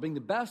house of the Lord. Bring the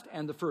best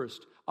and the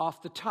first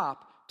off the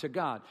top to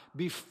God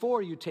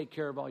before you take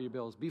care of all your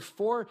bills,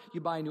 before you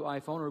buy a new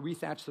iPhone or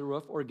rethatch the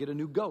roof or get a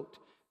new goat.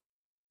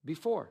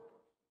 Before.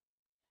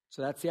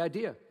 So that's the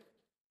idea,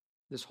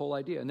 this whole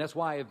idea. And that's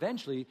why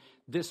eventually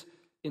this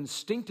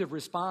instinctive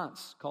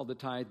response called the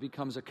tithe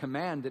becomes a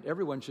command that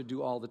everyone should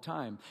do all the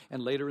time.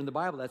 And later in the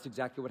Bible, that's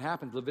exactly what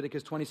happens.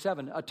 Leviticus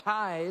 27, a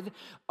tithe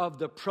of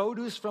the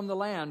produce from the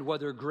land,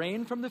 whether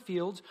grain from the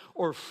fields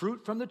or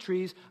fruit from the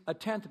trees, a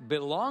tenth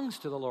belongs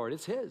to the Lord.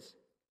 It's his.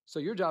 So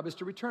your job is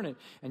to return it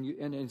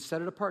and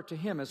set it apart to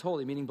him as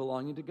holy, meaning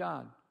belonging to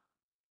God.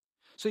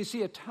 So you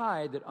see, a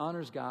tithe that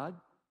honors God,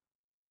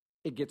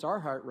 it gets our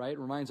heart right,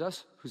 reminds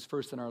us who's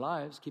first in our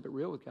lives, keep it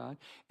real with God.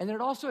 And then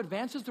it also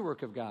advances the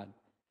work of God,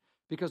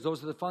 because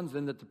those are the funds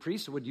then that the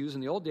priests would use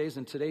in the old days,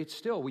 and today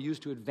still we use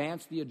to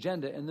advance the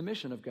agenda and the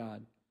mission of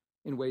God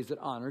in ways that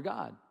honor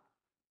God.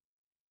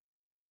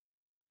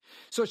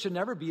 So it should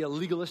never be a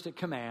legalistic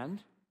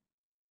command.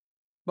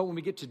 But when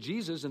we get to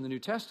Jesus in the New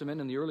Testament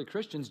and the early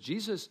Christians,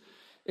 Jesus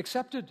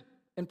accepted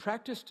and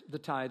practiced the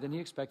tithe, and he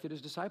expected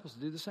his disciples to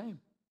do the same.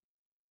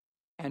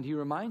 And he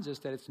reminds us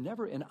that it's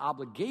never an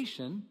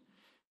obligation,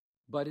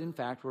 but in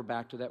fact, we're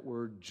back to that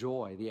word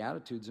joy. The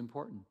attitude's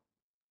important.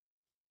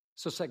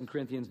 So 2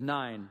 Corinthians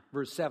 9,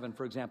 verse 7,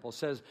 for example,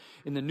 says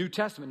in the New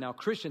Testament, now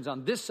Christians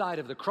on this side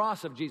of the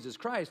cross of Jesus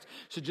Christ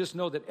should just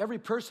know that every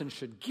person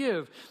should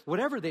give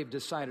whatever they've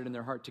decided in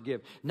their heart to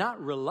give, not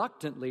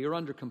reluctantly or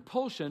under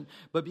compulsion,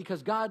 but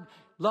because God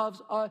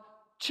loves a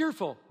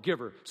cheerful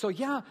giver. So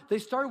yeah, they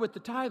started with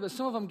the tithe, but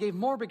some of them gave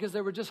more because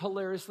they were just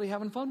hilariously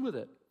having fun with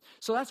it.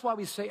 So that's why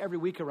we say every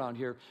week around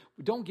here,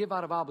 don't give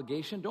out of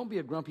obligation. Don't be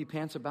a grumpy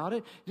pants about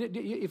it.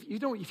 If you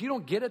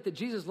don't get it that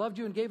Jesus loved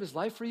you and gave his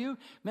life for you,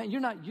 man,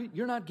 you're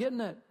not getting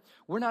it.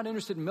 We're not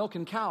interested in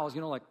milking cows,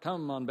 like,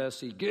 come on,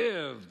 Bessie,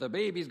 give. The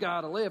baby's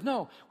got to live.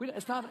 No,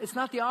 it's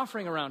not the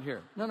offering around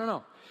here.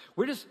 No.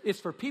 It's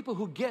for people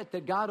who get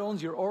that God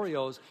owns your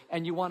Oreos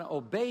and you want to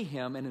obey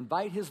him and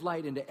invite his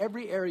light into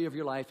every area of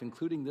your life,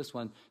 including this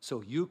one,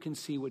 so you can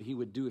see what he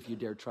would do if you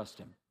dare trust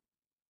him.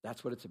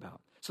 That's what it's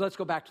about. So let's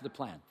go back to the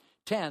plan.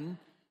 10,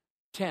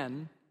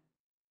 10,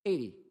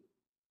 80.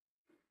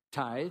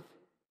 Tithe,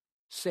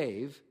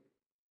 save,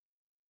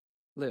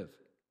 live.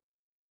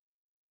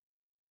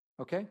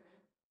 Okay?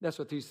 That's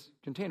what these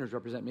containers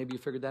represent. Maybe you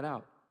figured that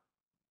out.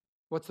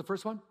 What's the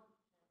first one?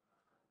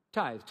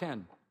 Tithe,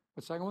 10.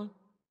 What's the second one?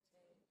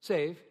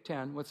 Save,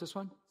 10. What's this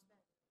one?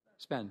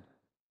 Spend,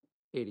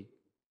 80.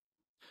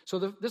 So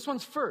this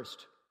one's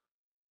first.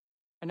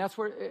 And that's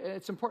where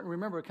it's important to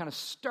remember, it kind of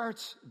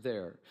starts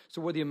there.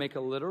 So whether you make a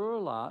little or a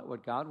lot,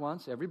 what God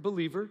wants every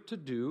believer to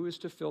do is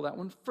to fill that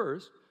one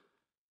first.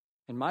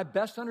 And my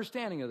best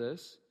understanding of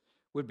this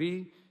would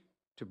be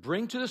to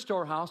bring to the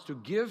storehouse, to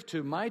give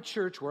to my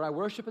church where I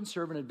worship and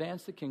serve and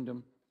advance the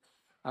kingdom.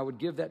 I would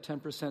give that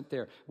 10%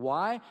 there.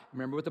 Why?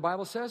 Remember what the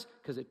Bible says?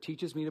 Because it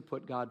teaches me to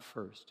put God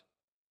first.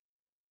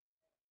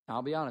 Now,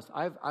 I'll be honest,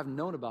 I've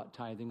known about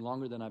tithing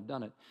longer than I've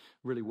done it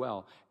really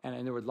well.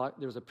 And there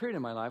was a period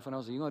in my life when I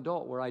was a young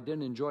adult where I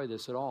didn't enjoy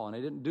this at all, and I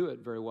didn't do it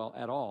very well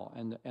at all.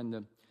 And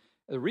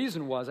the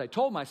reason was I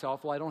told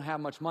myself, well, I don't have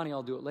much money,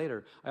 I'll do it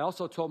later. I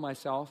also told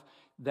myself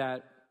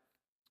that,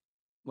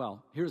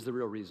 well, here's the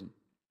real reason.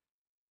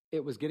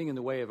 It was getting in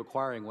the way of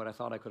acquiring what I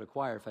thought I could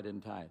acquire if I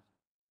didn't tithe.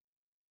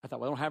 I thought,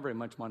 well, I don't have very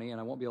much money, and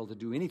I won't be able to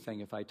do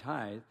anything if I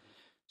tithe,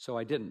 so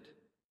I didn't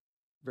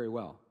very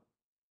well.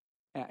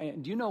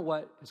 And do you know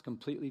what has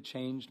completely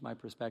changed my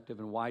perspective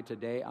and why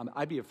today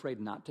I'd be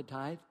afraid not to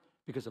tithe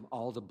because of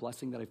all the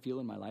blessing that I feel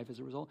in my life as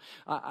a result?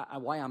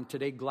 Why I'm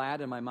today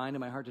glad in my mind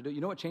and my heart to do it.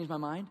 You know what changed my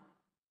mind?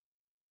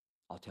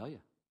 I'll tell you.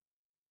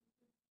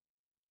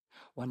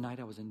 One night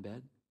I was in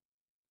bed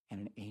and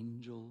an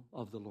angel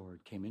of the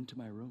Lord came into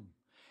my room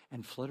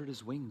and fluttered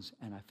his wings,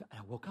 and I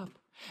woke up.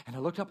 And I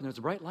looked up and there was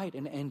a bright light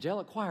and an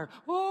angelic choir.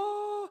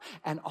 Whoa!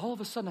 And all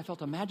of a sudden I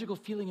felt a magical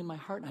feeling in my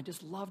heart, and I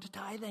just loved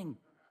tithing.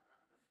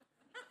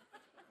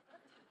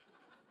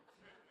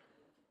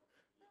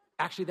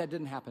 Actually, that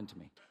didn't happen to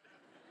me.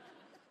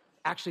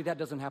 Actually, that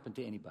doesn't happen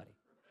to anybody.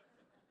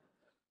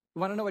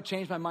 You want to know what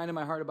changed my mind and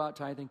my heart about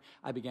tithing?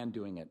 I began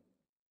doing it.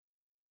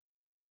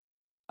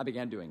 I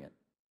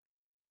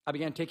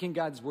began taking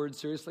God's word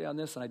seriously on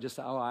this, and I just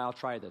thought, I'll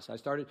try this. I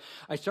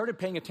started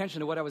paying attention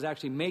to what I was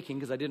actually making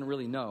because I didn't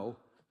really know.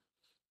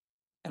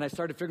 And I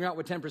started figuring out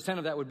what 10%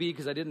 of that would be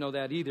because I didn't know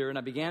that either. And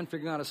I began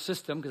figuring out a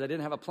system because I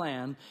didn't have a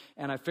plan.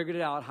 And I figured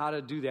it out how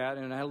to do that.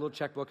 And I had a little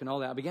checkbook and all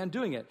that. I began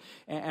doing it.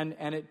 And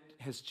it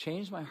has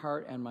changed my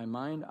heart and my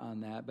mind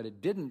on that. But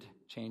it didn't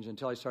change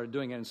until I started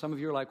doing it. And some of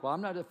you are like, well,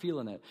 I'm not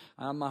feeling it.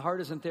 My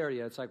heart isn't there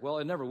yet. It's like, well,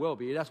 it never will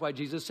be. That's why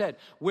Jesus said,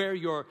 where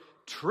your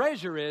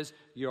treasure is,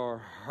 your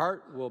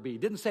heart will be. He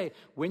didn't say,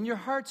 when your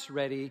heart's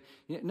ready.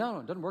 No,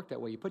 it doesn't work that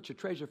way. You put your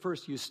treasure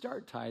first. You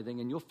start tithing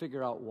and you'll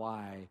figure out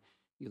why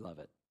you love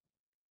it.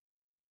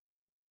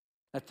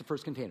 That's the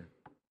first container,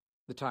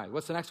 the tithe.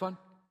 What's the next one?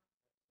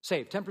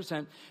 Save,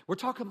 10%. We're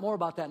talking more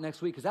about that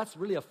next week because that's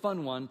really a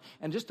fun one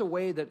and just a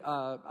way that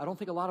I don't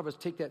think a lot of us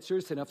take that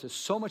seriously enough. There's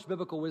so much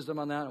biblical wisdom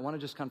on that. I want to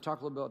just kind of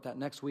talk a little bit about that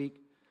next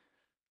week.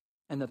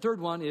 And the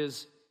third one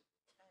is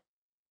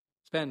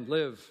spend,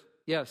 live.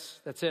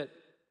 Yes, that's it.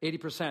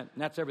 80%, and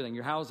that's everything.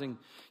 Your housing,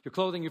 your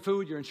clothing, your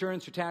food, your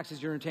insurance, your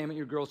taxes, your entertainment,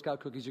 your Girl Scout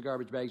cookies, your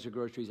garbage bags, your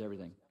groceries,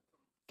 everything.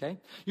 Okay?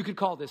 You could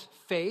call this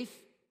faith,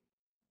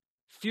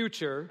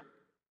 future,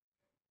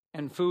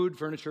 and food,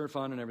 furniture,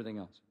 fun, and everything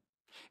else.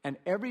 And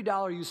every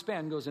dollar you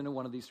spend goes into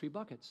one of these three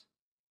buckets,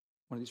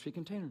 one of these three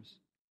containers.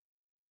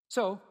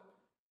 So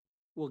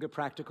we'll get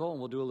practical, and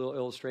we'll do a little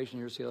illustration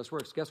here to see how this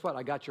works. Guess what?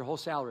 I got your whole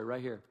salary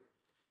right here.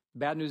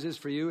 Bad news is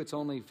for you, it's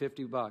only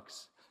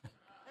 $50.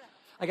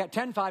 I got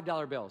 10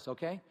 $5 bills,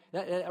 okay?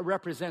 That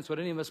represents what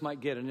any of us might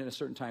get in a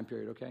certain time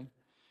period, okay?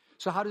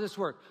 So how does this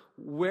work?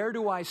 Where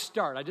do I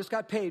start? I just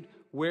got paid.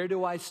 Where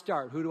do I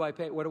start? Who do I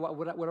pay? Where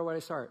do I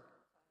start?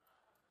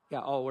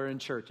 Yeah, we're in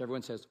church.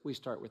 Everyone says, we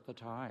start with the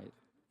tithe.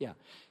 Yeah,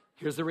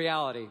 here's the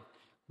reality.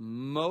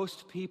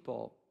 Most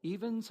people,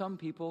 even some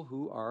people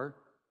who are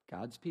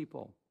God's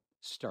people,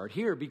 start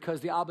here because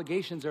the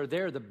obligations are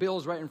there. The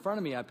bill's right in front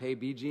of me. I pay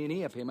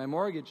BG&E. I pay my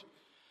mortgage.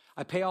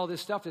 I pay all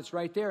this stuff that's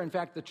right there. In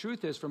fact, the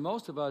truth is, for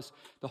most of us,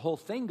 the whole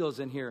thing goes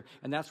in here,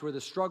 and that's where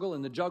the struggle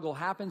and the juggle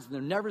happens, and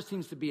there never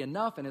seems to be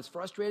enough, and it's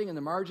frustrating in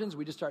the margins.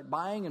 We just start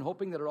buying and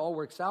hoping that it all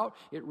works out.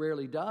 It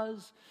rarely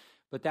does,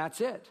 but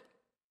that's it.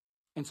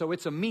 And so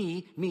it's a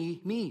me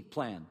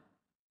plan.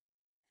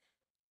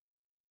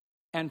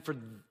 And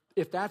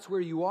if that's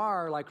where you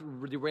are, like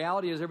the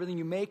reality is everything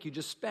you make, you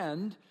just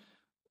spend,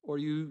 or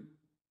you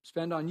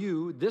spend on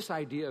you, this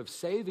idea of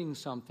saving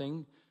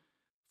something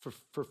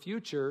for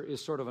future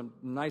is sort of a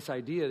nice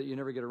idea that you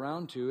never get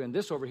around to. And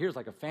this over here is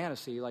like a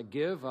fantasy, like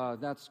give,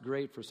 that's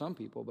great for some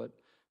people, but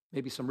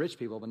maybe some rich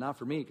people, but not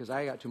for me because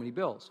I got too many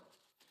bills.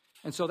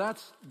 And so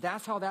that's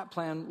how that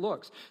plan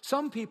looks.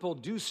 Some people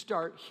do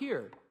start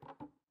here.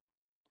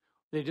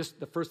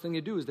 The first thing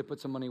they do is they put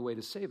some money away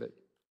to save it,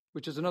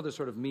 which is another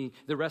sort of me.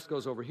 The rest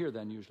goes over here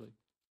then usually.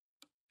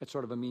 It's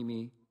sort of a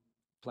me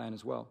plan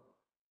as well.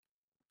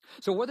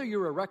 So whether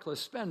you're a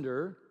reckless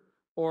spender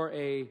or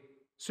a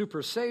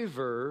super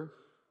saver,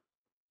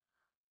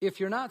 if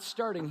you're not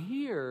starting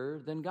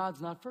here, then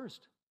God's not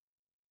first.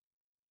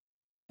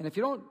 And if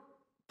you don't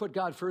put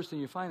God first in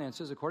your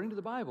finances, according to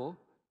the Bible,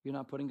 you're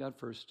not putting God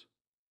first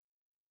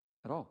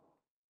at all.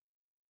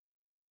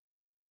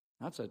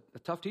 That's a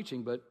tough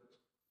teaching, but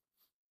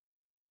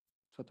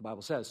that's what the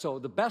Bible says. So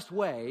the best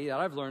way that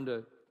I've learned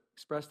to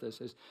express this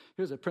is,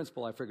 here's a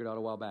principle I figured out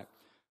a while back.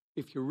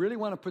 If you really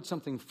want to put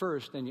something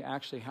first, then you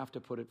actually have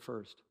to put it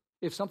first.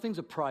 If something's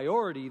a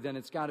priority, then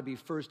it's got to be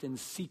first in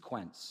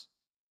sequence.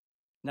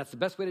 And that's the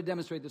best way to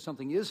demonstrate that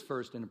something is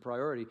first in a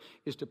priority,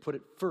 is to put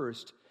it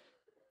first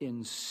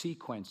in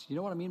sequence. You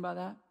know what I mean by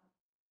that?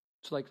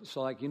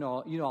 So like you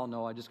all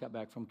know I just got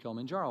back from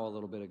Kilimanjaro a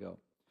little bit ago.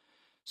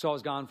 So I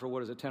was gone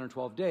for, 10 or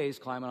 12 days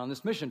climbing on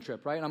this mission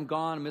trip, right? And I'm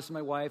gone, I'm missing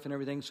my wife and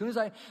everything. As soon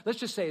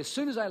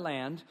as I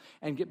land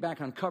and get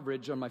back on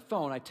coverage on my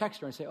phone, I text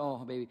her and say, oh,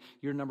 baby,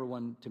 you're number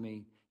one to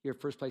me. You're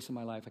first place in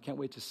my life. I can't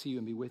wait to see you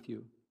and be with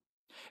you.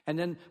 And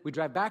then we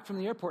drive back from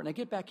the airport, and I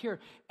get back here,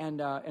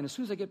 and as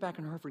soon as I get back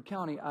in Harford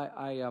County,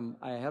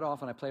 I head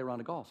off and I play a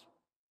round of golf.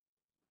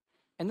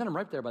 And then I'm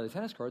right there by the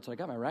tennis courts, and I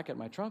got my racket in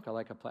my trunk.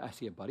 I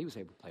see a buddy who's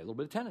able to play a little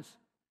bit of tennis.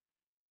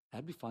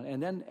 That'd be fun.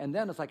 And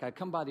then it's like I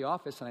come by the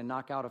office and I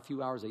knock out a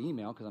few hours of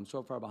email because I'm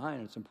so far behind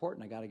and it's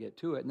important. I got to get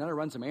to it. And then I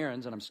run some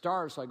errands and I'm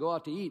starved, so I go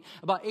out to eat.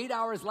 About 8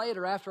 hours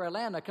later after I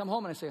land, I come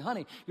home and I say,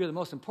 honey, you're the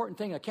most important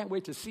thing. I can't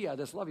wait to see you. I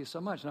just love you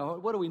so much. Now,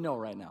 what do we know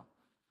right now?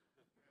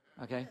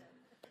 Okay?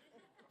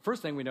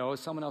 First thing we know is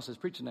someone else is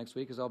preaching next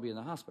week because I'll be in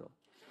the hospital.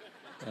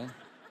 Okay?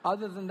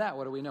 Other than that,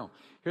 what do we know?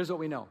 Here's what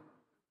we know.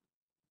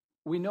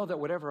 We know that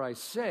whatever I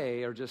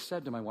say or just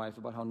said to my wife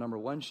about how number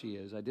one she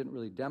is, I didn't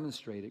really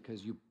demonstrate it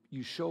because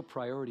you show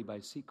priority by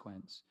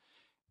sequence.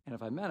 And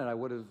if I meant it, I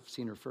would have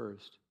seen her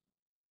first.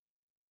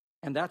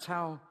 And that's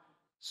how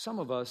some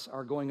of us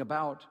are going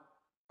about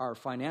our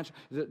financial.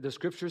 The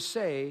scriptures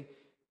say,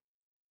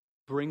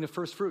 bring the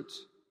first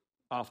fruits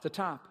off the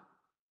top.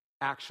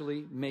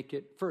 Actually make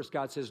it first.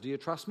 God says, do you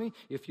trust me?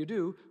 If you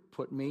do,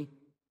 put me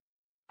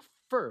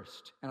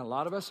first. And a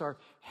lot of us are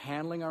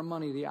handling our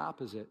money the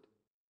opposite.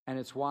 And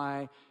it's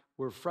why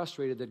we're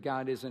frustrated that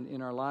God isn't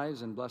in our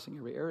lives and blessing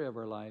every area of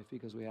our life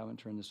because we haven't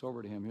turned this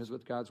over to him. Here's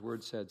what God's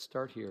word said.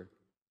 Start here.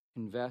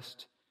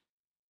 Invest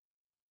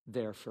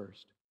there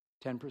first.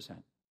 10%.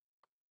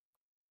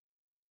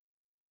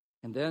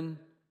 And then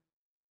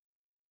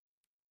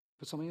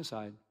put something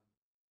aside.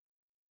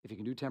 If you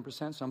can do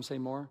 10%, some say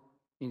more,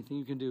 anything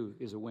you can do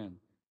is a win.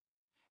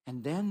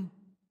 And then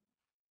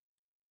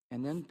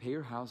pay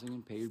your housing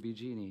and pay your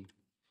BG&E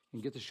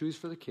and get the shoes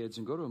for the kids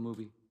and go to a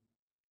movie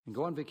and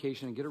go on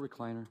vacation and get a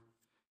recliner,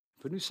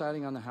 put new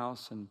siding on the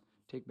house and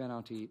take Ben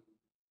out to eat.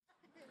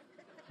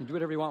 And do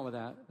whatever you want with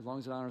that, as long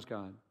as it honors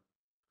God.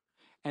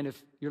 And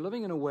if you're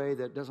living in a way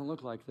that doesn't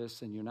look like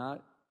this and you're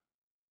not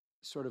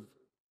sort of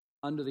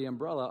under the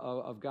umbrella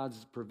of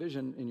God's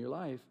provision in your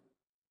life,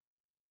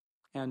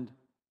 and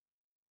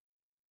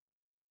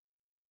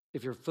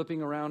if you're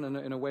flipping around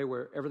in a way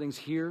where everything's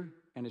here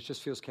and it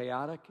just feels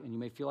chaotic and you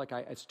may feel like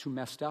it's too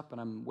messed up and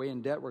I'm way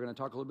in debt, we're going to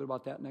talk a little bit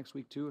about that next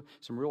week too,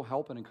 some real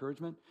help and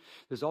encouragement.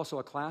 There's also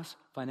a class,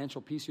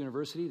 Financial Peace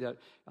University, that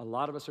a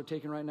lot of us are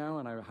taking right now,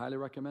 and I highly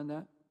recommend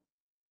that.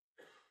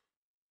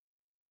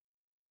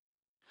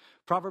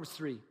 Proverbs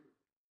 3,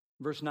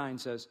 verse 9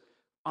 says,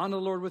 honor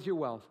the Lord with your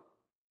wealth,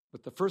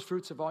 with the first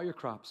fruits of all your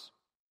crops.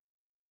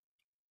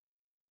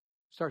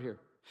 Start here.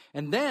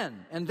 And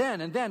then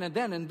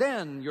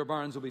your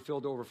barns will be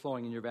filled to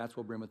overflowing and your vats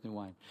will brim with new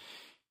wine.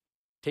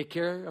 Take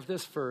care of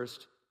this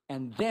first,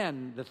 and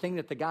then the thing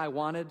that the guy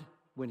wanted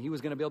when he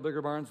was going to build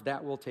bigger barns,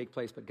 that will take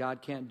place. But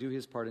God can't do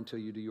his part until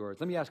you do yours.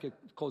 Let me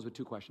close with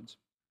 2 questions.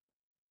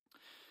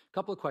 A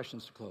couple of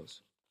questions to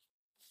close.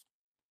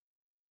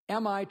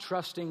 Am I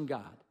trusting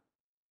God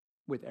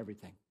with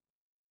everything?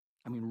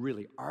 I mean,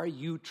 really, are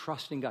you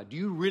trusting God? Do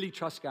you really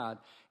trust God?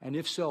 And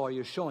if so, are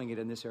you showing it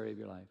in this area of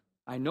your life?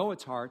 I know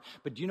it's hard,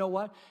 but do you know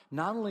what?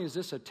 Not only is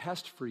this a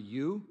test for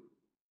you,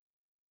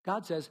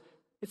 God says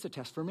it's a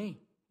test for me.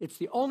 It's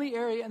the only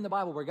area in the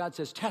Bible where God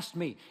says, test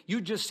me.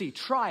 You just see,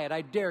 try it,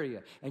 I dare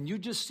you. And you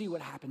just see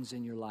what happens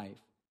in your life.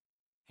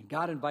 And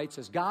God invites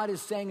us. God is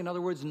saying, in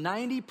other words,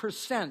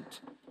 90%,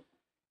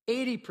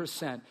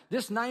 80%,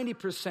 this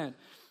 90%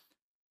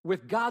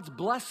 with God's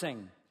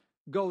blessing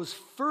goes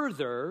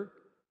further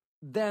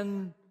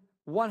than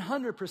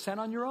 100%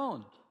 on your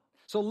own.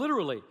 So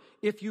literally,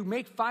 if you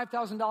make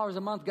 $5,000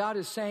 a month, God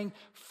is saying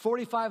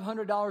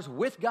 $4,500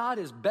 with God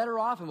is better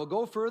off and will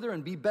go further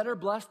and be better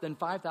blessed than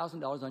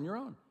 $5,000 on your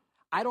own.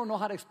 I don't know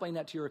how to explain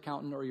that to your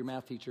accountant or your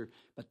math teacher,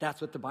 but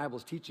that's what the Bible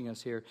is teaching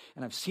us here.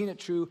 And I've seen it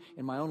true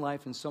in my own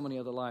life and so many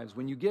other lives.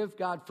 When you give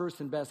God first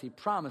and best, he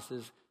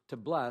promises to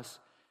bless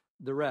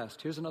the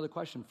rest. Here's another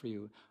question for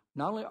you.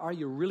 Not only are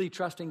you really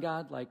trusting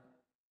God, like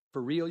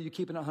for real, you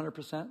keeping it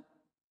 100%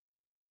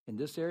 in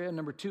this area.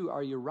 Number 2,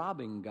 are you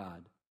robbing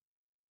God?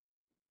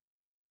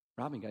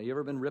 Robbing God. You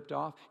ever been ripped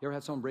off? You ever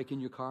had someone break in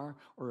your car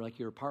or like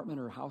your apartment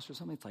or house or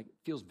something? It's like, it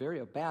feels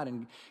very bad.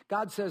 And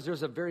God says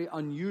there's a very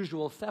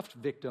unusual theft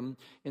victim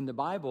in the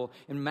Bible.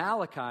 In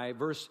Malachi,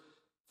 verse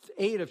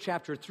 8 of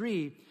chapter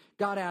 3,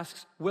 God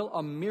asks, will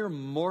a mere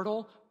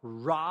mortal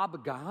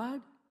rob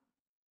God?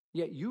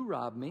 Yet you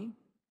rob me.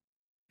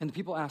 And the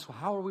people ask, well,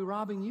 how are we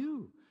robbing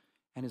you?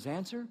 And his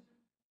answer,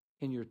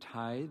 in your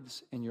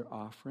tithes and your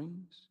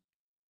offerings.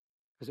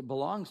 Because it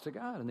belongs to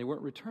God, and they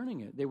weren't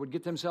returning it. They would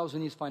get themselves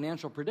in these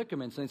financial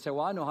predicaments, and they'd say,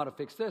 well, I know how to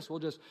fix this. We'll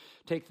just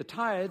take the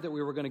tithe that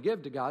we were going to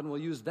give to God, and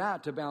we'll use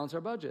that to balance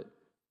our budget.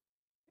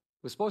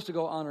 We're supposed to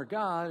go honor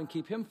God and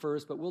keep him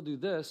first, but we'll do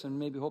this, and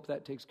maybe hope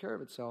that takes care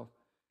of itself.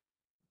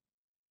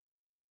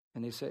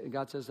 And they say,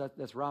 God says,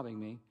 that's robbing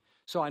me.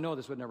 So I know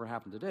this would never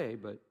happen today,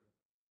 but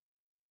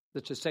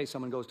let's just say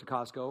someone goes to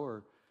Costco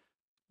or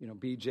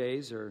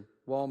BJ's or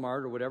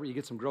Walmart or whatever, you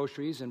get some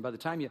groceries, and by the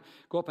time you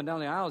go up and down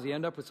the aisles, you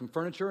end up with some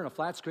furniture and a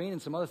flat screen and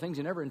some other things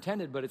you never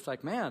intended, but it's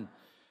like, man,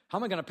 how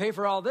am I going to pay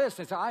for all this?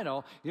 And they say, I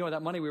know,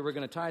 that money we were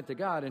going to tithe to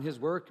God and his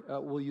work,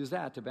 we'll use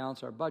that to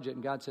balance our budget.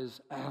 And God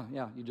says,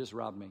 yeah, you just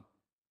robbed me.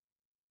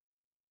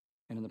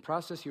 And in the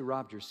process, you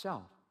robbed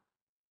yourself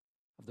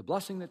of the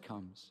blessing that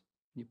comes.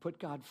 You put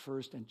God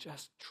first and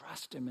just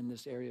trust him in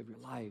this area of your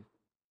life.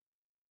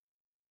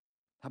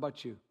 How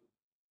about you?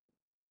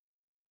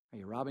 Are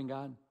you robbing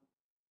God?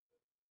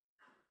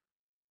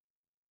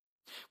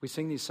 We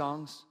sing these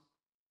songs,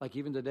 like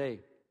even today.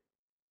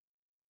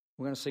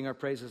 We're going to sing our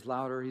praises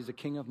louder. He's the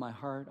king of my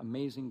heart,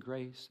 amazing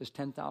grace. There's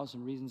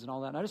 10,000 reasons and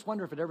all that. And I just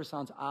wonder if it ever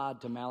sounds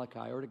odd to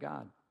Malachi or to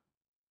God.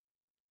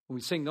 When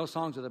we sing those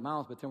songs with the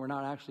mouth, but then we're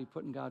not actually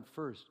putting God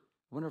first.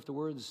 I wonder if the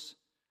words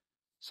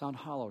sound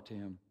hollow to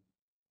him.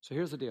 So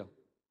here's the deal.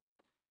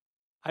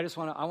 I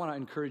want to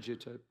encourage you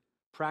to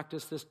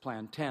practice this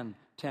plan, 10,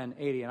 10,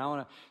 80.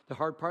 And the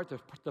hard part,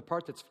 the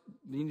part that's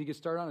you need to get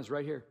started on is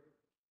right here.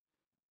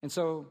 And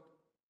so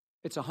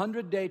it's a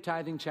 100-day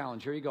tithing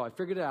challenge. Here you go. I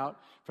figured it out.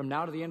 From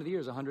now to the end of the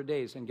year is 100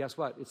 days. And guess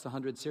what? It's the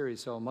 100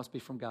 series, so it must be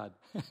from God.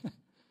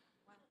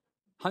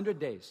 100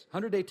 days.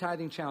 100-day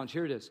tithing challenge.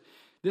 Here it is.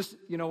 This,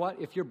 you know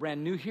what? If you're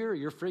brand new here, or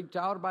you're freaked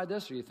out by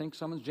this, or you think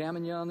someone's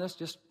jamming you on this,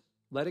 just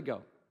let it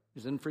go.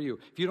 This isn't for you.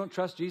 If you don't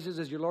trust Jesus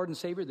as your Lord and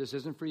Savior, this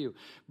isn't for you.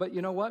 But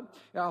you know what?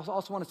 I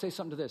also want to say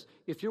something to this.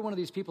 If you're one of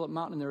these people at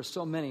Mountain, and there are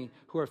so many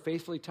who are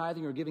faithfully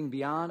tithing or giving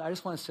beyond, I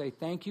just want to say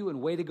thank you and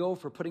way to go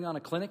for putting on a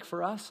clinic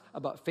for us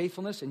about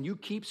faithfulness, and you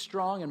keep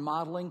strong and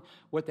modeling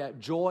what that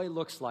joy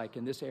looks like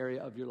in this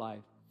area of your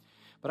life.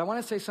 But I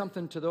want to say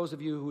something to those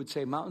of you who would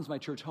say, Mountain's my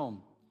church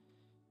home.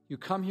 You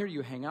come here,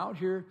 you hang out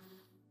here.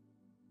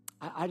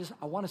 I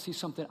want to see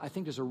something. I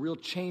think there's a real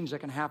change that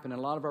can happen in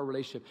a lot of our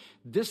relationship.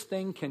 This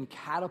thing can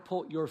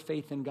catapult your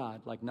faith in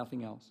God like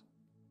nothing else.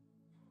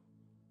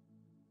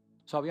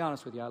 So I'll be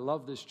honest with you. I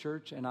love this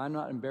church, and I'm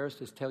not embarrassed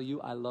to tell you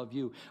I love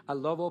you. I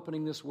love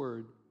opening this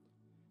word.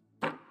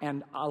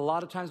 And a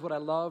lot of times what I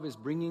love is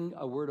bringing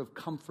a word of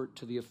comfort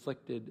to the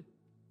afflicted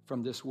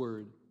from this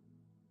word.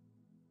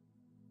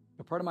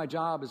 But part of my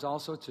job is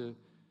also to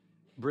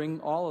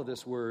bring all of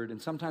this word,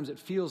 and sometimes it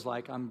feels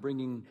like I'm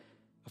bringing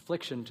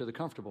affliction to the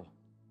comfortable.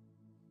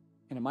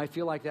 And it might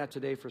feel like that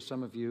today for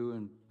some of you,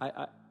 and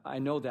I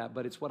know that,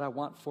 but it's what I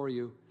want for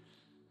you,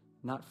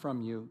 not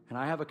from you. And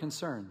I have a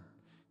concern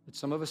that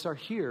some of us are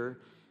here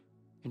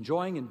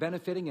enjoying and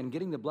benefiting and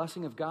getting the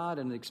blessing of God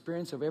and the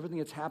experience of everything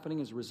that's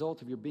happening as a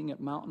result of your being at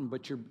Mountain,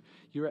 but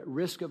you're at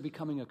risk of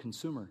becoming a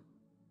consumer.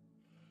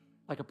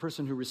 Like a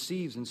person who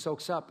receives and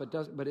soaks up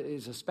but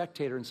is a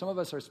spectator. And some of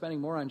us are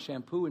spending more on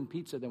shampoo and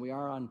pizza than we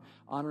are on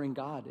honoring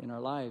God in our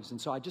lives. And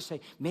so I just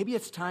say, maybe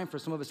it's time for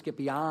some of us to get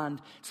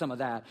beyond some of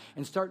that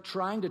and start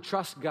trying to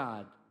trust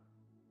God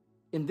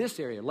in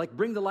this area. Like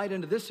bring the light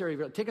into this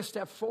area. Take a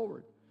step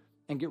forward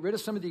and get rid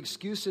of some of the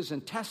excuses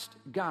and test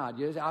God.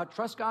 I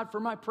trust God for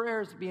my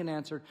prayers being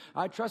answered.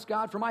 I trust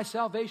God for my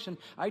salvation.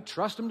 I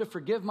trust Him to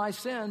forgive my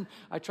sin.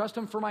 I trust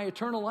Him for my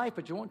eternal life,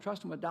 but you won't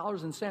trust Him with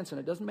dollars and cents, and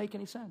it doesn't make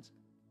any sense.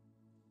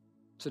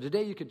 So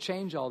today you could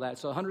change all that.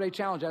 So 100-day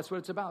challenge, that's what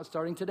it's about,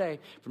 starting today.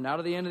 From now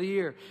to the end of the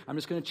year, I'm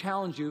just going to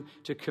challenge you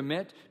to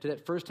commit to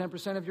that first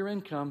 10% of your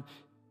income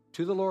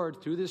to the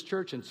Lord through this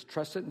church and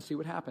trust it and see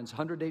what happens.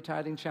 100-day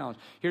tithing challenge.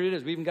 Here it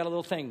is. We even got a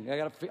little thing.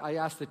 I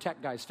asked the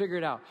tech guys, figure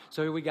it out.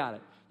 So here we got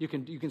it. You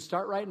can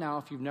start right now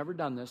if you've never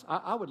done this.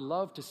 I would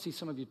love to see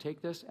some of you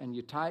take this and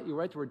you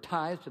write the word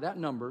tithe to that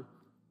number.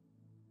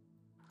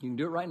 You can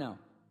do it right now.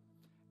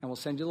 And we'll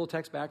send you a little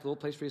text back, a little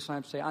place for you to sign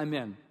up, say, I'm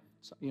in.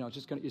 So,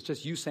 it's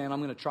just you saying,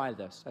 I'm going to try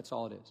this. That's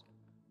all it is.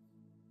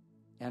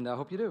 And I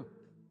hope you do.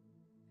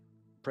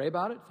 Pray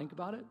about it. Think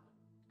about it.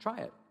 Try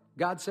it.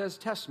 God says,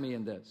 test me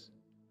in this.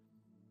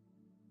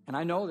 And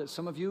I know that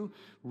some of you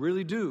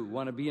really do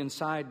want to be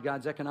inside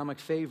God's economic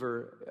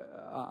favor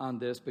on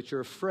this, but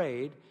you're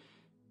afraid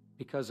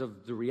because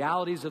of the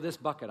realities of this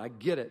bucket. I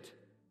get it.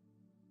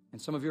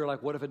 And some of you are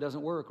like, what if it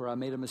doesn't work? Or I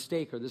made a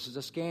mistake, or this is a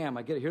scam.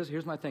 I get it.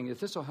 Here's my thing. If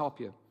this will help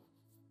you.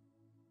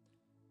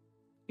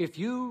 If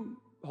you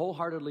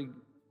wholeheartedly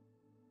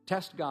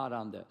test God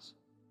on this,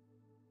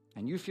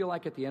 and you feel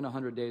like at the end of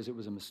 100 days it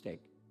was a mistake,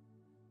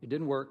 it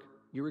didn't work,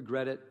 you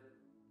regret it,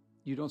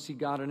 you don't see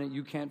God in it,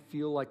 you can't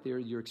feel like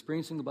you're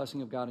experiencing the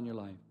blessing of God in your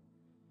life,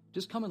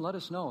 just come and let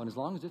us know. And as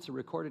long as it's a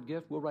recorded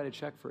gift, we'll write a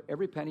check for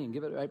every penny and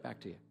give it right back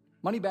to you.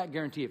 Money back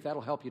guarantee, if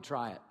that'll help you,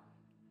 try it.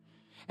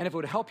 And if it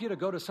would help you to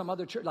go to some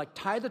other church, like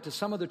tithe it to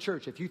some other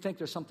church, if you think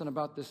there's something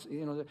about this,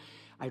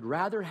 I'd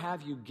rather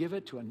have you give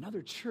it to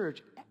another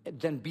church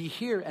than be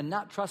here and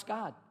not trust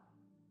God.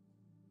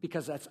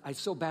 Because I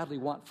so badly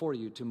want for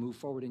you to move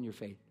forward in your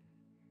faith.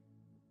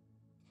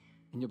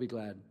 And you'll be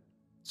glad.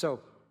 So,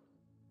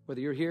 whether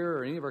you're here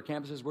or any of our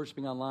campuses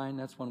worshiping online,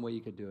 that's one way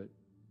you could do it.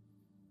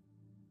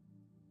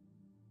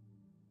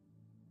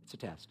 It's a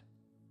test.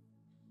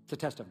 It's a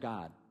test of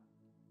God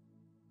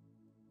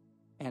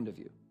and of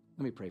you.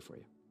 Let me pray for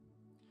you.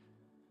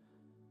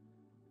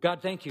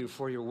 God, thank you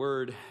for your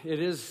word. It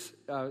is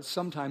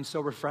sometimes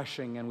so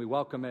refreshing, and we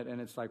welcome it,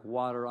 and it's like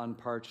water on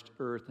parched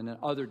earth. And then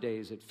other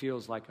days it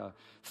feels like a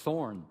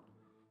thorn.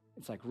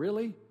 It's like,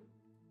 really?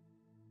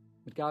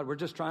 But God, we're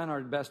just trying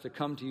our best to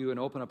come to you and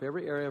open up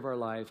every area of our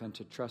life and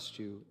to trust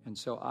you. And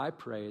so I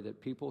pray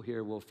that people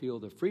here will feel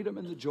the freedom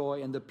and the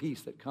joy and the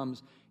peace that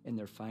comes in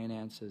their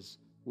finances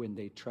when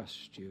they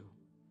trust you.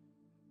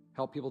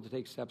 Help people to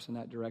take steps in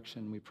that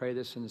direction. We pray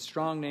this in the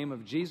strong name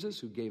of Jesus,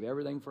 who gave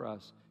everything for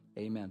us.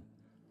 Amen.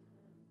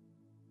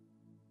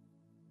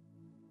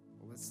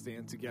 Let's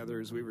stand together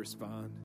as we respond.